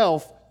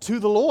yourself to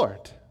the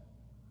Lord.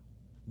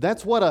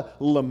 That's what a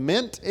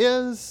lament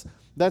is.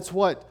 That's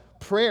what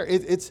prayer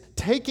is. It's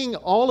taking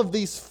all of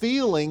these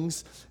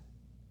feelings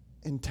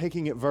and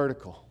taking it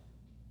vertical.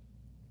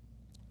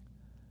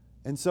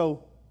 And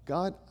so,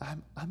 God,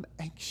 I'm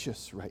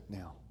anxious right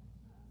now.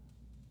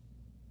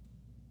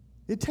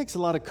 It takes a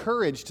lot of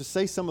courage to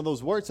say some of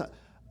those words.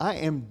 I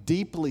am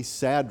deeply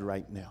sad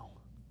right now.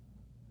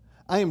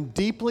 I am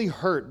deeply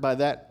hurt by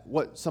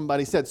what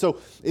somebody said. So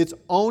it's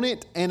own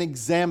it and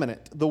examine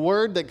it. The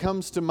word that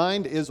comes to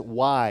mind is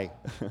why.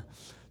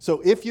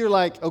 So if you're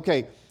like,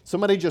 okay,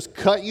 somebody just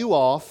cut you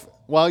off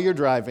while you're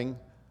driving.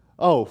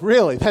 Oh,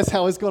 really? That's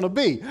how it's going to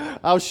be.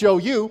 I'll show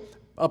you.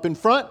 Up in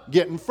front,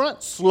 get in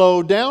front,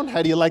 slow down.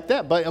 How do you like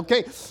that? But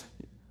okay,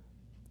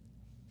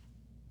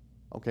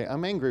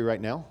 I'm angry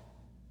right now.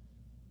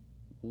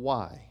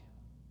 Why?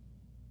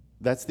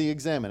 That's the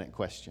examine it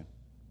question.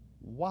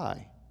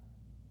 Why?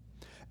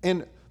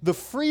 And the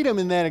freedom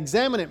in that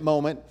examine it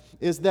moment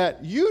is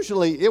that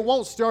usually it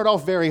won't start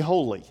off very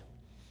holy,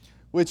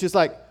 which is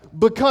like,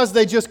 because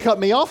they just cut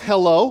me off,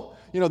 hello.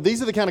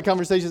 These are the kind of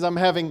conversations I'm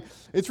having.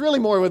 It's really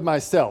more with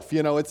myself.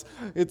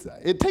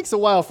 It takes a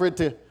while for it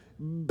to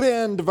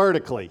bend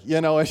vertically.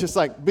 It's just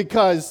like,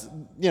 because,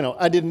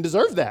 I didn't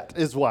deserve that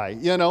is why,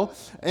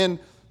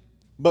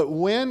 but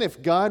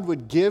if God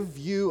would give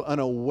you an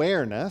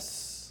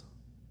awareness,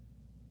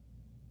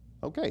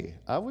 okay,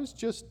 I was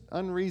just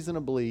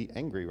unreasonably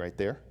angry right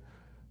there.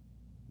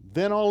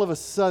 Then all of a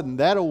sudden,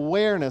 that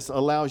awareness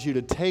allows you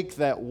to take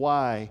that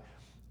why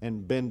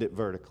and bend it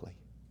vertically.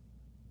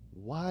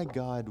 Why,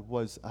 God,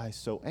 was I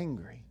so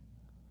angry?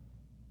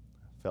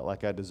 Felt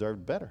like I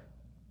deserved better.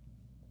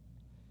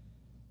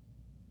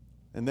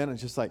 And then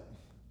it's just like,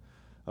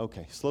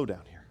 okay, slow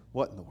down here.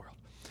 What in the world?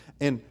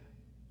 And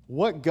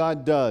what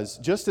God does,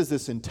 just as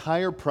this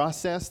entire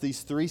process,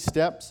 these 3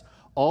 steps,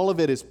 all of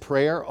it is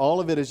prayer. All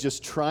of it is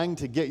just trying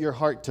to get your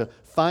heart to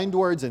find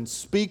words and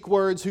speak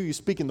words. Who you're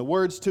speaking the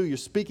words to, you're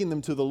speaking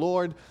them to the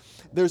Lord.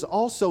 There's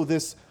also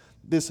this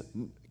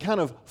kind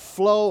of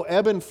flow,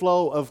 ebb and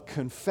flow of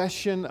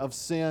confession of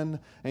sin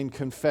and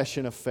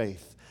confession of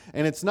faith.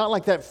 And it's not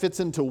like that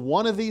fits into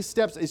one of these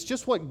steps. It's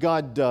just what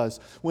God does.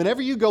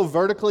 Whenever you go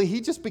vertically,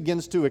 He just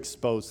begins to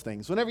expose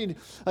things. Whenever you,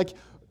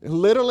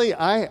 literally,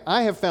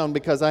 I have found,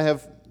 because I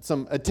have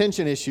some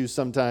attention issues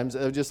sometimes,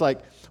 just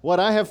like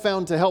what I have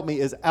found to help me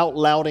is out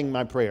louding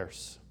my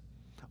prayers.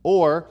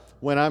 Or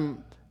when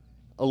I'm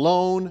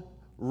alone,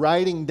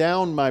 writing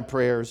down my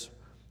prayers,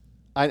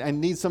 I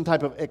need some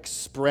type of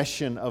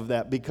expression of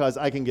that, because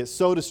I can get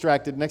so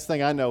distracted. Next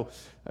thing I know,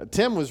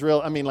 Tim was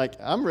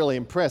I'm really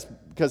impressed,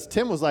 because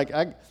Tim was like,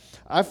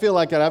 I feel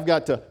like I've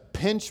got to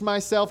pinch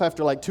myself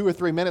after 2 or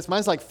 3 minutes.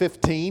 Mine's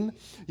 15.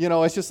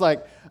 It's just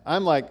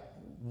I'm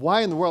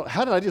why in the world,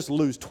 how did I just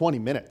lose 20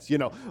 minutes?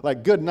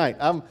 Like, good night.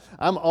 I'm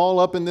all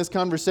up in this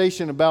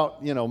conversation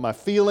about, my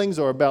feelings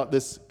or about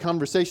this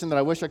conversation that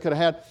I wish I could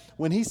have had.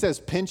 When he says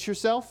pinch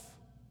yourself,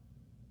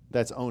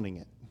 that's owning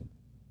it.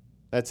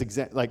 That's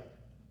like,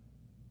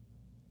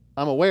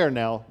 I'm aware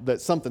now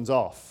that something's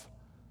off.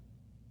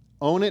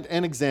 Own it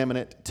and examine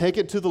it. Take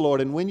it to the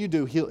Lord, and when you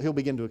do, He'll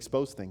begin to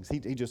expose things.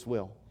 He just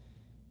will.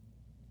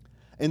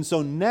 And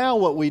so now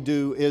what we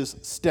do is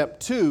step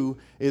 2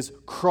 is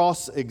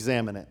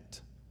cross-examine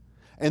it.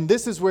 And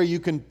this is where you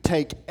can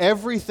take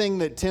everything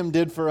that Tim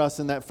did for us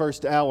in that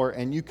first hour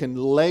and you can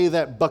lay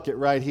that bucket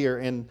right here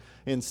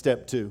in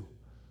step 2.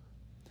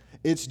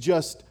 It's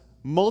just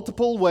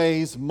multiple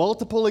ways,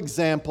 multiple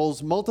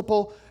examples,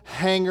 multiple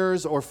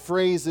hangers or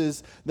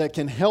phrases that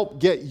can help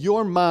get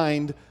your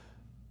mind.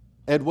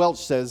 Ed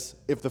Welch says,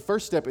 if the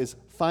first step is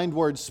find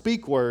words,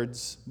 speak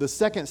words, the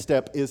second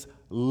step is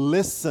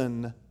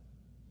listen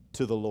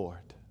to the Lord.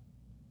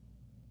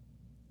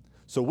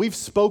 So we've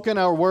spoken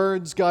our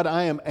words. God,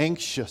 I am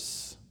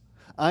anxious.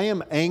 I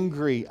am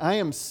angry. I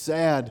am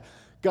sad.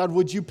 God,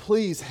 would you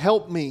please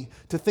help me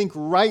to think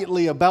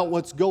rightly about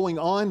what's going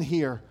on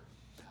here?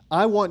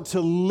 I want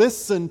to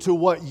listen to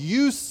what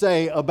you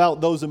say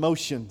about those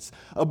emotions,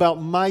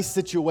 about my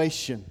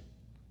situation.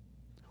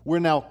 We're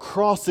now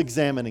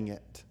cross-examining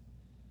it.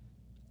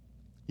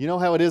 You know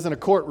how it is in a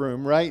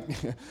courtroom, right?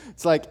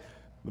 It's like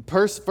the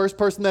first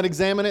person that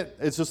examined it,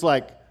 it's just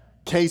like,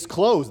 case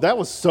closed. That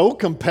was so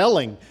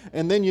compelling.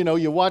 And then,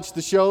 you watch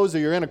the shows or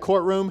you're in a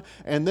courtroom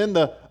and then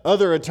the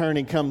other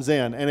attorney comes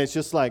in and it's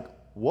just like,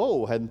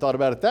 whoa, hadn't thought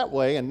about it that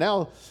way. And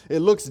now it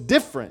looks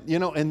different,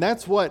 and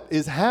that's what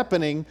is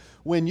happening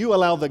when you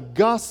allow the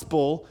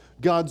gospel,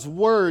 God's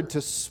word,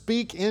 to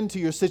speak into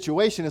your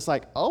situation. It's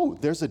like, oh,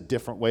 there's a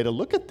different way to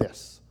look at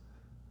this.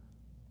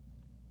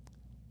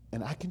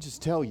 And I can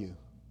just tell you,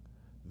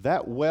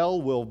 that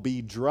well will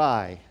be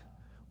dry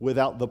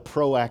without the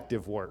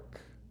proactive work.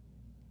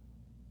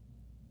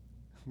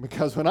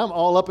 Because when I'm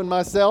all up in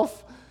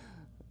myself,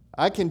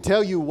 I can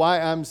tell you why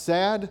I'm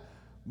sad,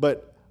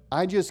 but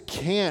I just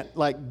can't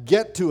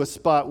get to a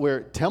spot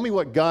where tell me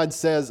what God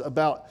says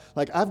about,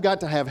 I've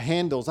got to have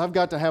handles. I've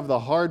got to have the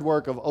hard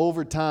work of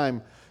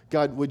overtime.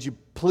 God, would you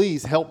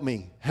please help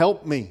me?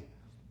 Help me.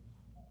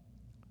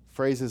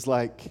 Phrases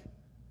like,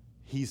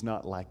 He's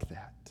not like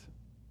that.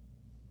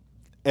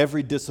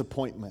 Every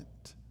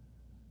disappointment,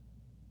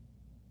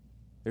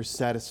 there's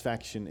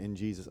satisfaction in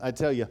Jesus. I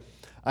tell you,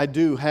 I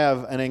do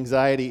have an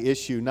anxiety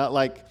issue, not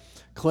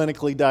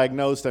clinically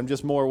diagnosed. I'm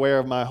just more aware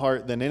of my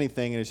heart than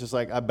anything. And it's just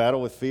I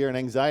battle with fear and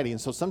anxiety. And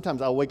so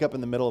sometimes I'll wake up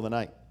in the middle of the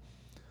night,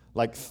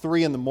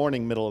 3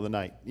 a.m, middle of the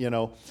night,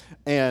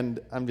 and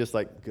I'm just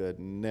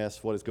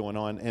goodness, what is going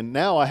on? And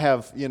now I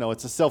have,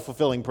 it's a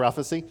self-fulfilling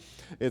prophecy.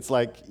 It's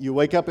you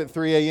wake up at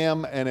 3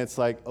 a.m. and it's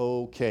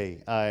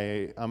okay,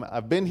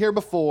 I've been here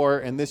before,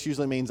 and this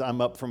usually means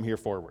I'm up from here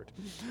forward.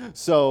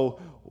 So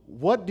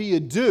what do you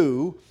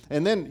do?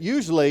 And then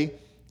usually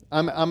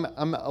I'm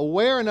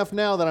aware enough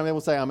now that I'm able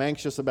to say I'm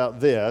anxious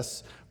about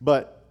this,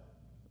 but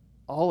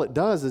all it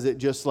does is it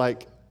just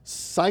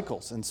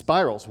cycles and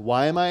spirals.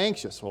 Why am I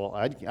anxious? Well,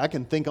 I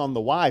can think on the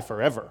why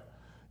forever,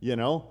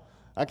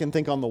 I can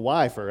think on the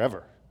why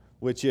forever,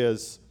 which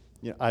is,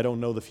 I don't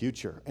know the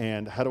future,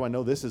 and how do I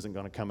know this isn't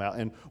going to come out?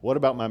 And what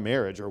about my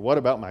marriage? Or what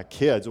about my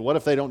kids? Or what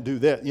if they don't do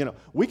this?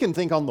 We can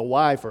think on the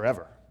why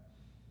forever.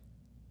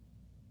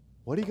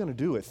 What are you going to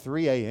do at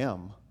 3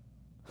 a.m.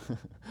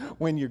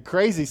 when you're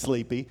crazy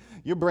sleepy,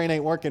 your brain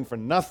ain't working for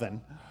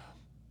nothing?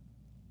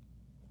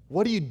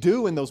 What do you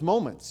do in those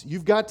moments?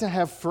 You've got to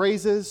have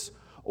phrases,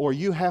 or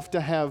you have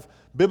to have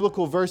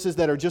biblical verses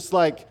that are just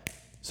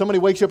somebody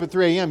wakes you up at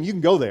 3 a.m., you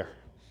can go there.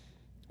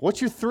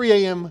 What's your 3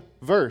 a.m.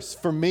 verse?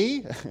 For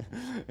me,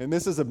 and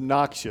this is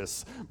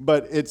obnoxious,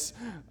 but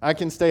I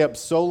can stay up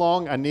so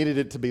long, I needed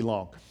it to be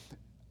long.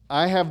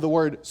 I have the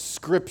word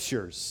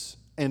scriptures,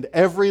 and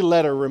every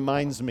letter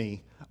reminds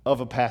me of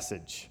a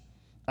passage.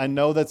 I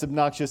know that's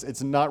obnoxious.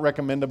 It's not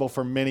recommendable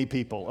for many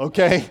people,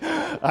 okay?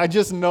 I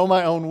just know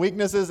my own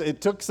weaknesses. It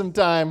took some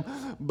time,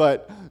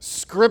 but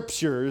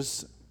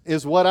scriptures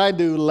is what I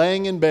do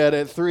laying in bed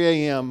at 3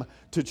 a.m.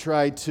 to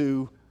try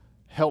to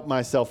help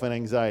myself in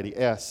anxiety.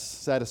 S,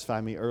 satisfy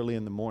me early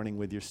in the morning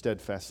with your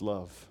steadfast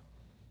love,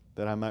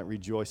 that I might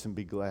rejoice and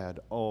be glad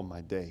all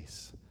my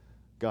days.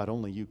 God,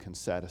 only you can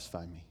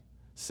satisfy me.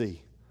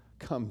 C,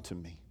 come to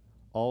me,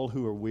 all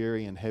who are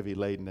weary and heavy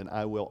laden, and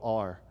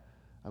I'll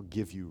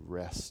give you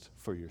rest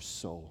for your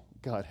soul.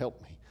 God,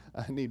 help me.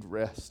 I need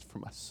rest for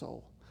my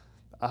soul.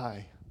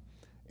 I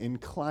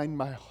incline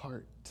my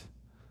heart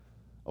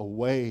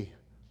away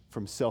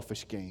from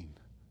selfish gain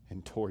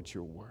and towards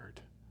your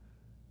word.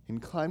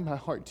 Incline my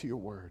heart to your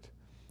word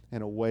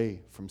and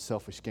away from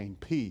selfish gain.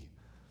 P,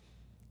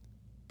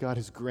 God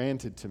has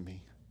granted to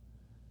me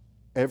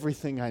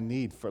everything I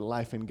need for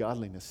life and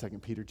godliness, 2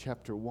 Peter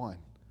chapter 1,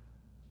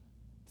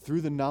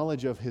 through the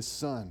knowledge of his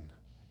Son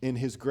in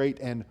his great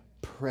and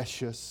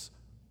precious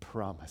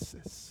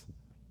promises.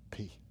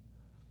 P,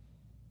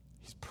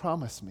 he's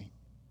promised me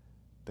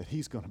that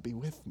he's going to be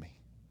with me.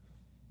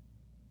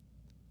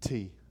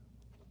 T.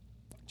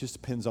 Just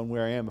depends on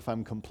where I am. If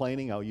I'm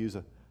complaining, I'll use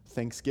a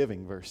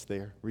Thanksgiving verse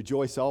there.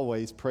 Rejoice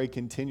always, pray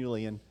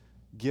continually, and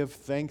give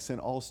thanks in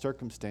all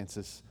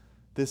circumstances.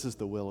 This is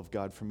the will of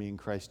God for me in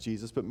Christ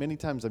Jesus. But many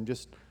times I'm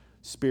just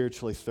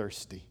spiritually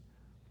thirsty.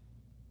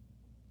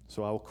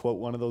 So I will quote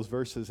one of those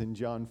verses in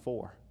John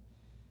 4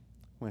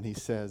 when he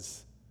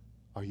says,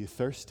 "Are you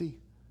thirsty?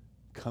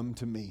 Come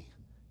to me.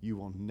 You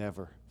will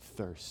never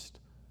thirst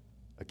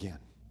again."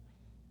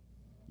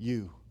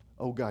 You,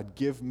 oh God,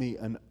 give me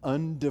an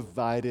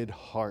undivided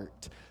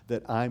heart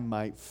that I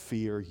might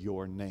fear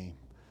your name.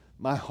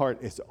 My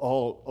heart is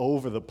all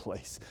over the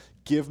place.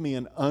 Give me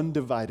an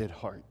undivided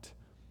heart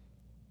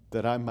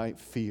that I might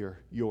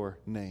fear your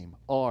name.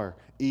 R,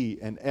 E,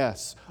 and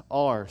S.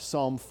 R,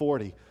 Psalm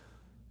 40.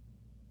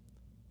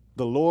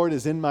 The Lord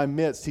is in my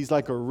midst. He's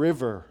like a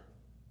river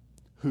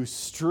whose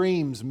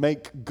streams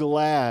make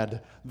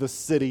glad the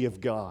city of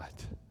God.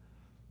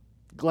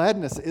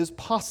 Gladness is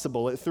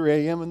possible at 3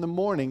 a.m. in the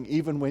morning,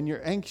 even when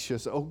you're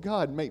anxious. Oh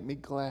God, make me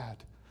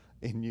glad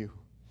in you.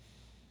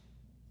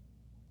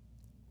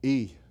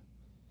 E,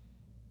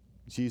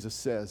 Jesus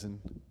says in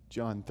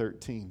John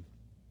 13,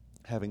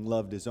 having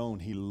loved his own,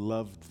 he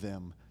loved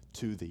them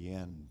to the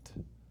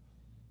end.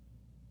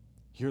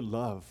 Your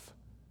love,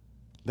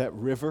 that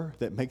river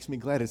that makes me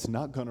glad, it's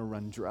not going to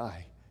run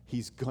dry.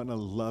 He's going to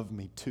love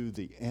me to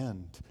the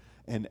end.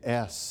 And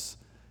S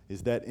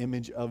is that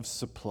image of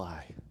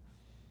supply.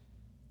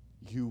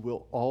 You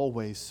will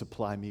always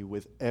supply me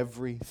with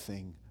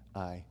everything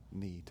I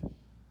need.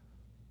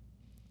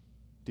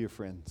 Dear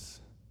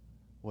friends,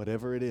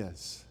 whatever it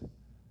is,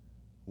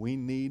 we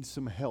need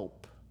some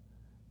help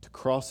to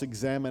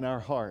cross-examine our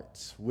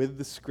hearts with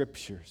the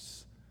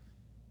Scriptures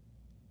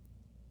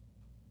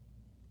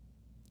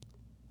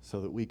so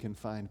that we can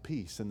find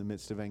peace in the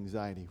midst of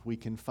anxiety. We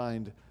can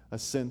find a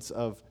sense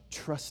of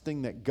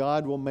trusting that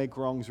God will make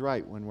wrongs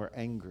right when we're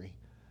angry.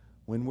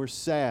 When we're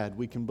sad,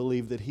 we can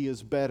believe that He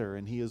is better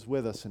and He is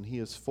with us and He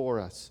is for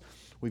us.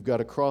 We've got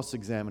to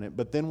cross-examine it.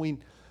 But then we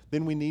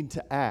need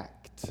to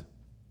act.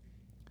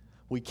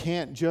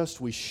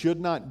 We should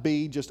not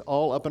be just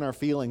all up in our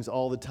feelings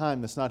all the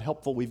time. That's not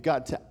helpful. We've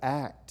got to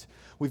act.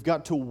 We've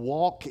got to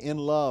walk in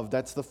love.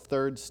 That's the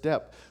third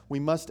step. We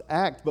must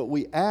act, but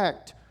we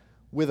act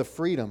with a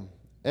freedom.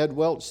 Ed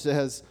Welch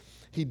says,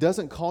 He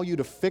doesn't call you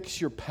to fix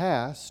your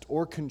past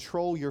or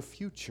control your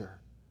future.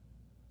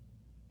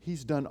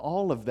 He's done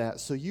all of that,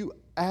 so you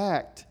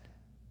act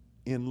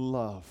in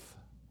love.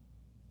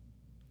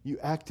 You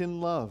act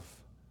in love.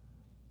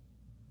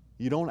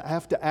 You don't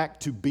have to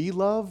act to be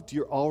loved.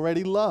 You're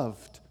already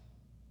loved.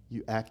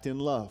 You act in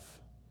love.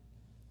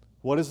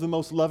 What is the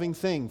most loving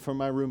thing for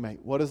my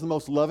roommate? What is the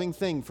most loving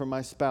thing for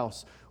my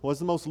spouse? What is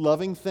the most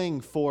loving thing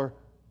for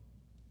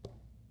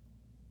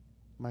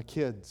my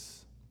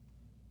kids?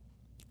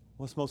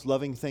 What's the most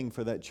loving thing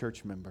for that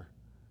church member?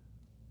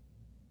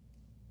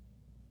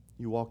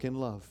 You walk in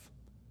love.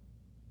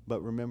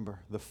 But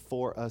remember, the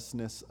for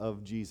usness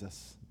of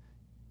Jesus,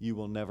 you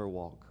will never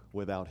walk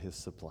without His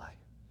supply.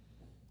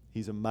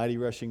 He's a mighty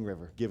rushing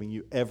river, giving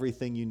you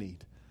everything you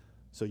need.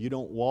 So you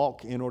don't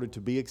walk in order to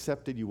be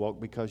accepted, you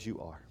walk because you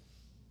are.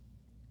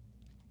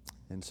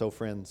 And so,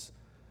 friends,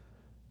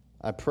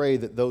 I pray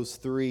that those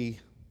 3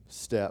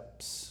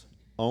 steps,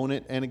 own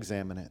it and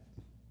examine it,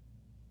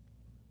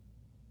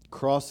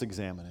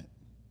 cross-examine it,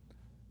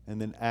 and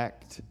then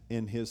act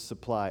in His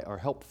supply, are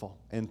helpful.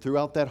 And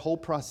throughout that whole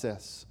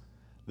process,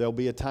 there'll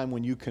be a time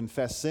when you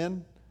confess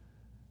sin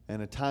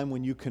and a time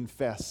when you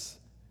confess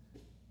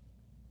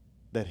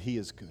that He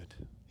is good.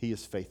 He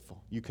is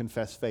faithful. You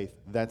confess faith.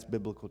 That's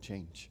biblical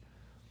change.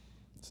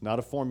 It's not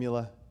a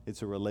formula.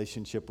 It's a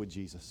relationship with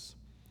Jesus.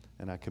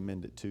 And I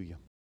commend it to you.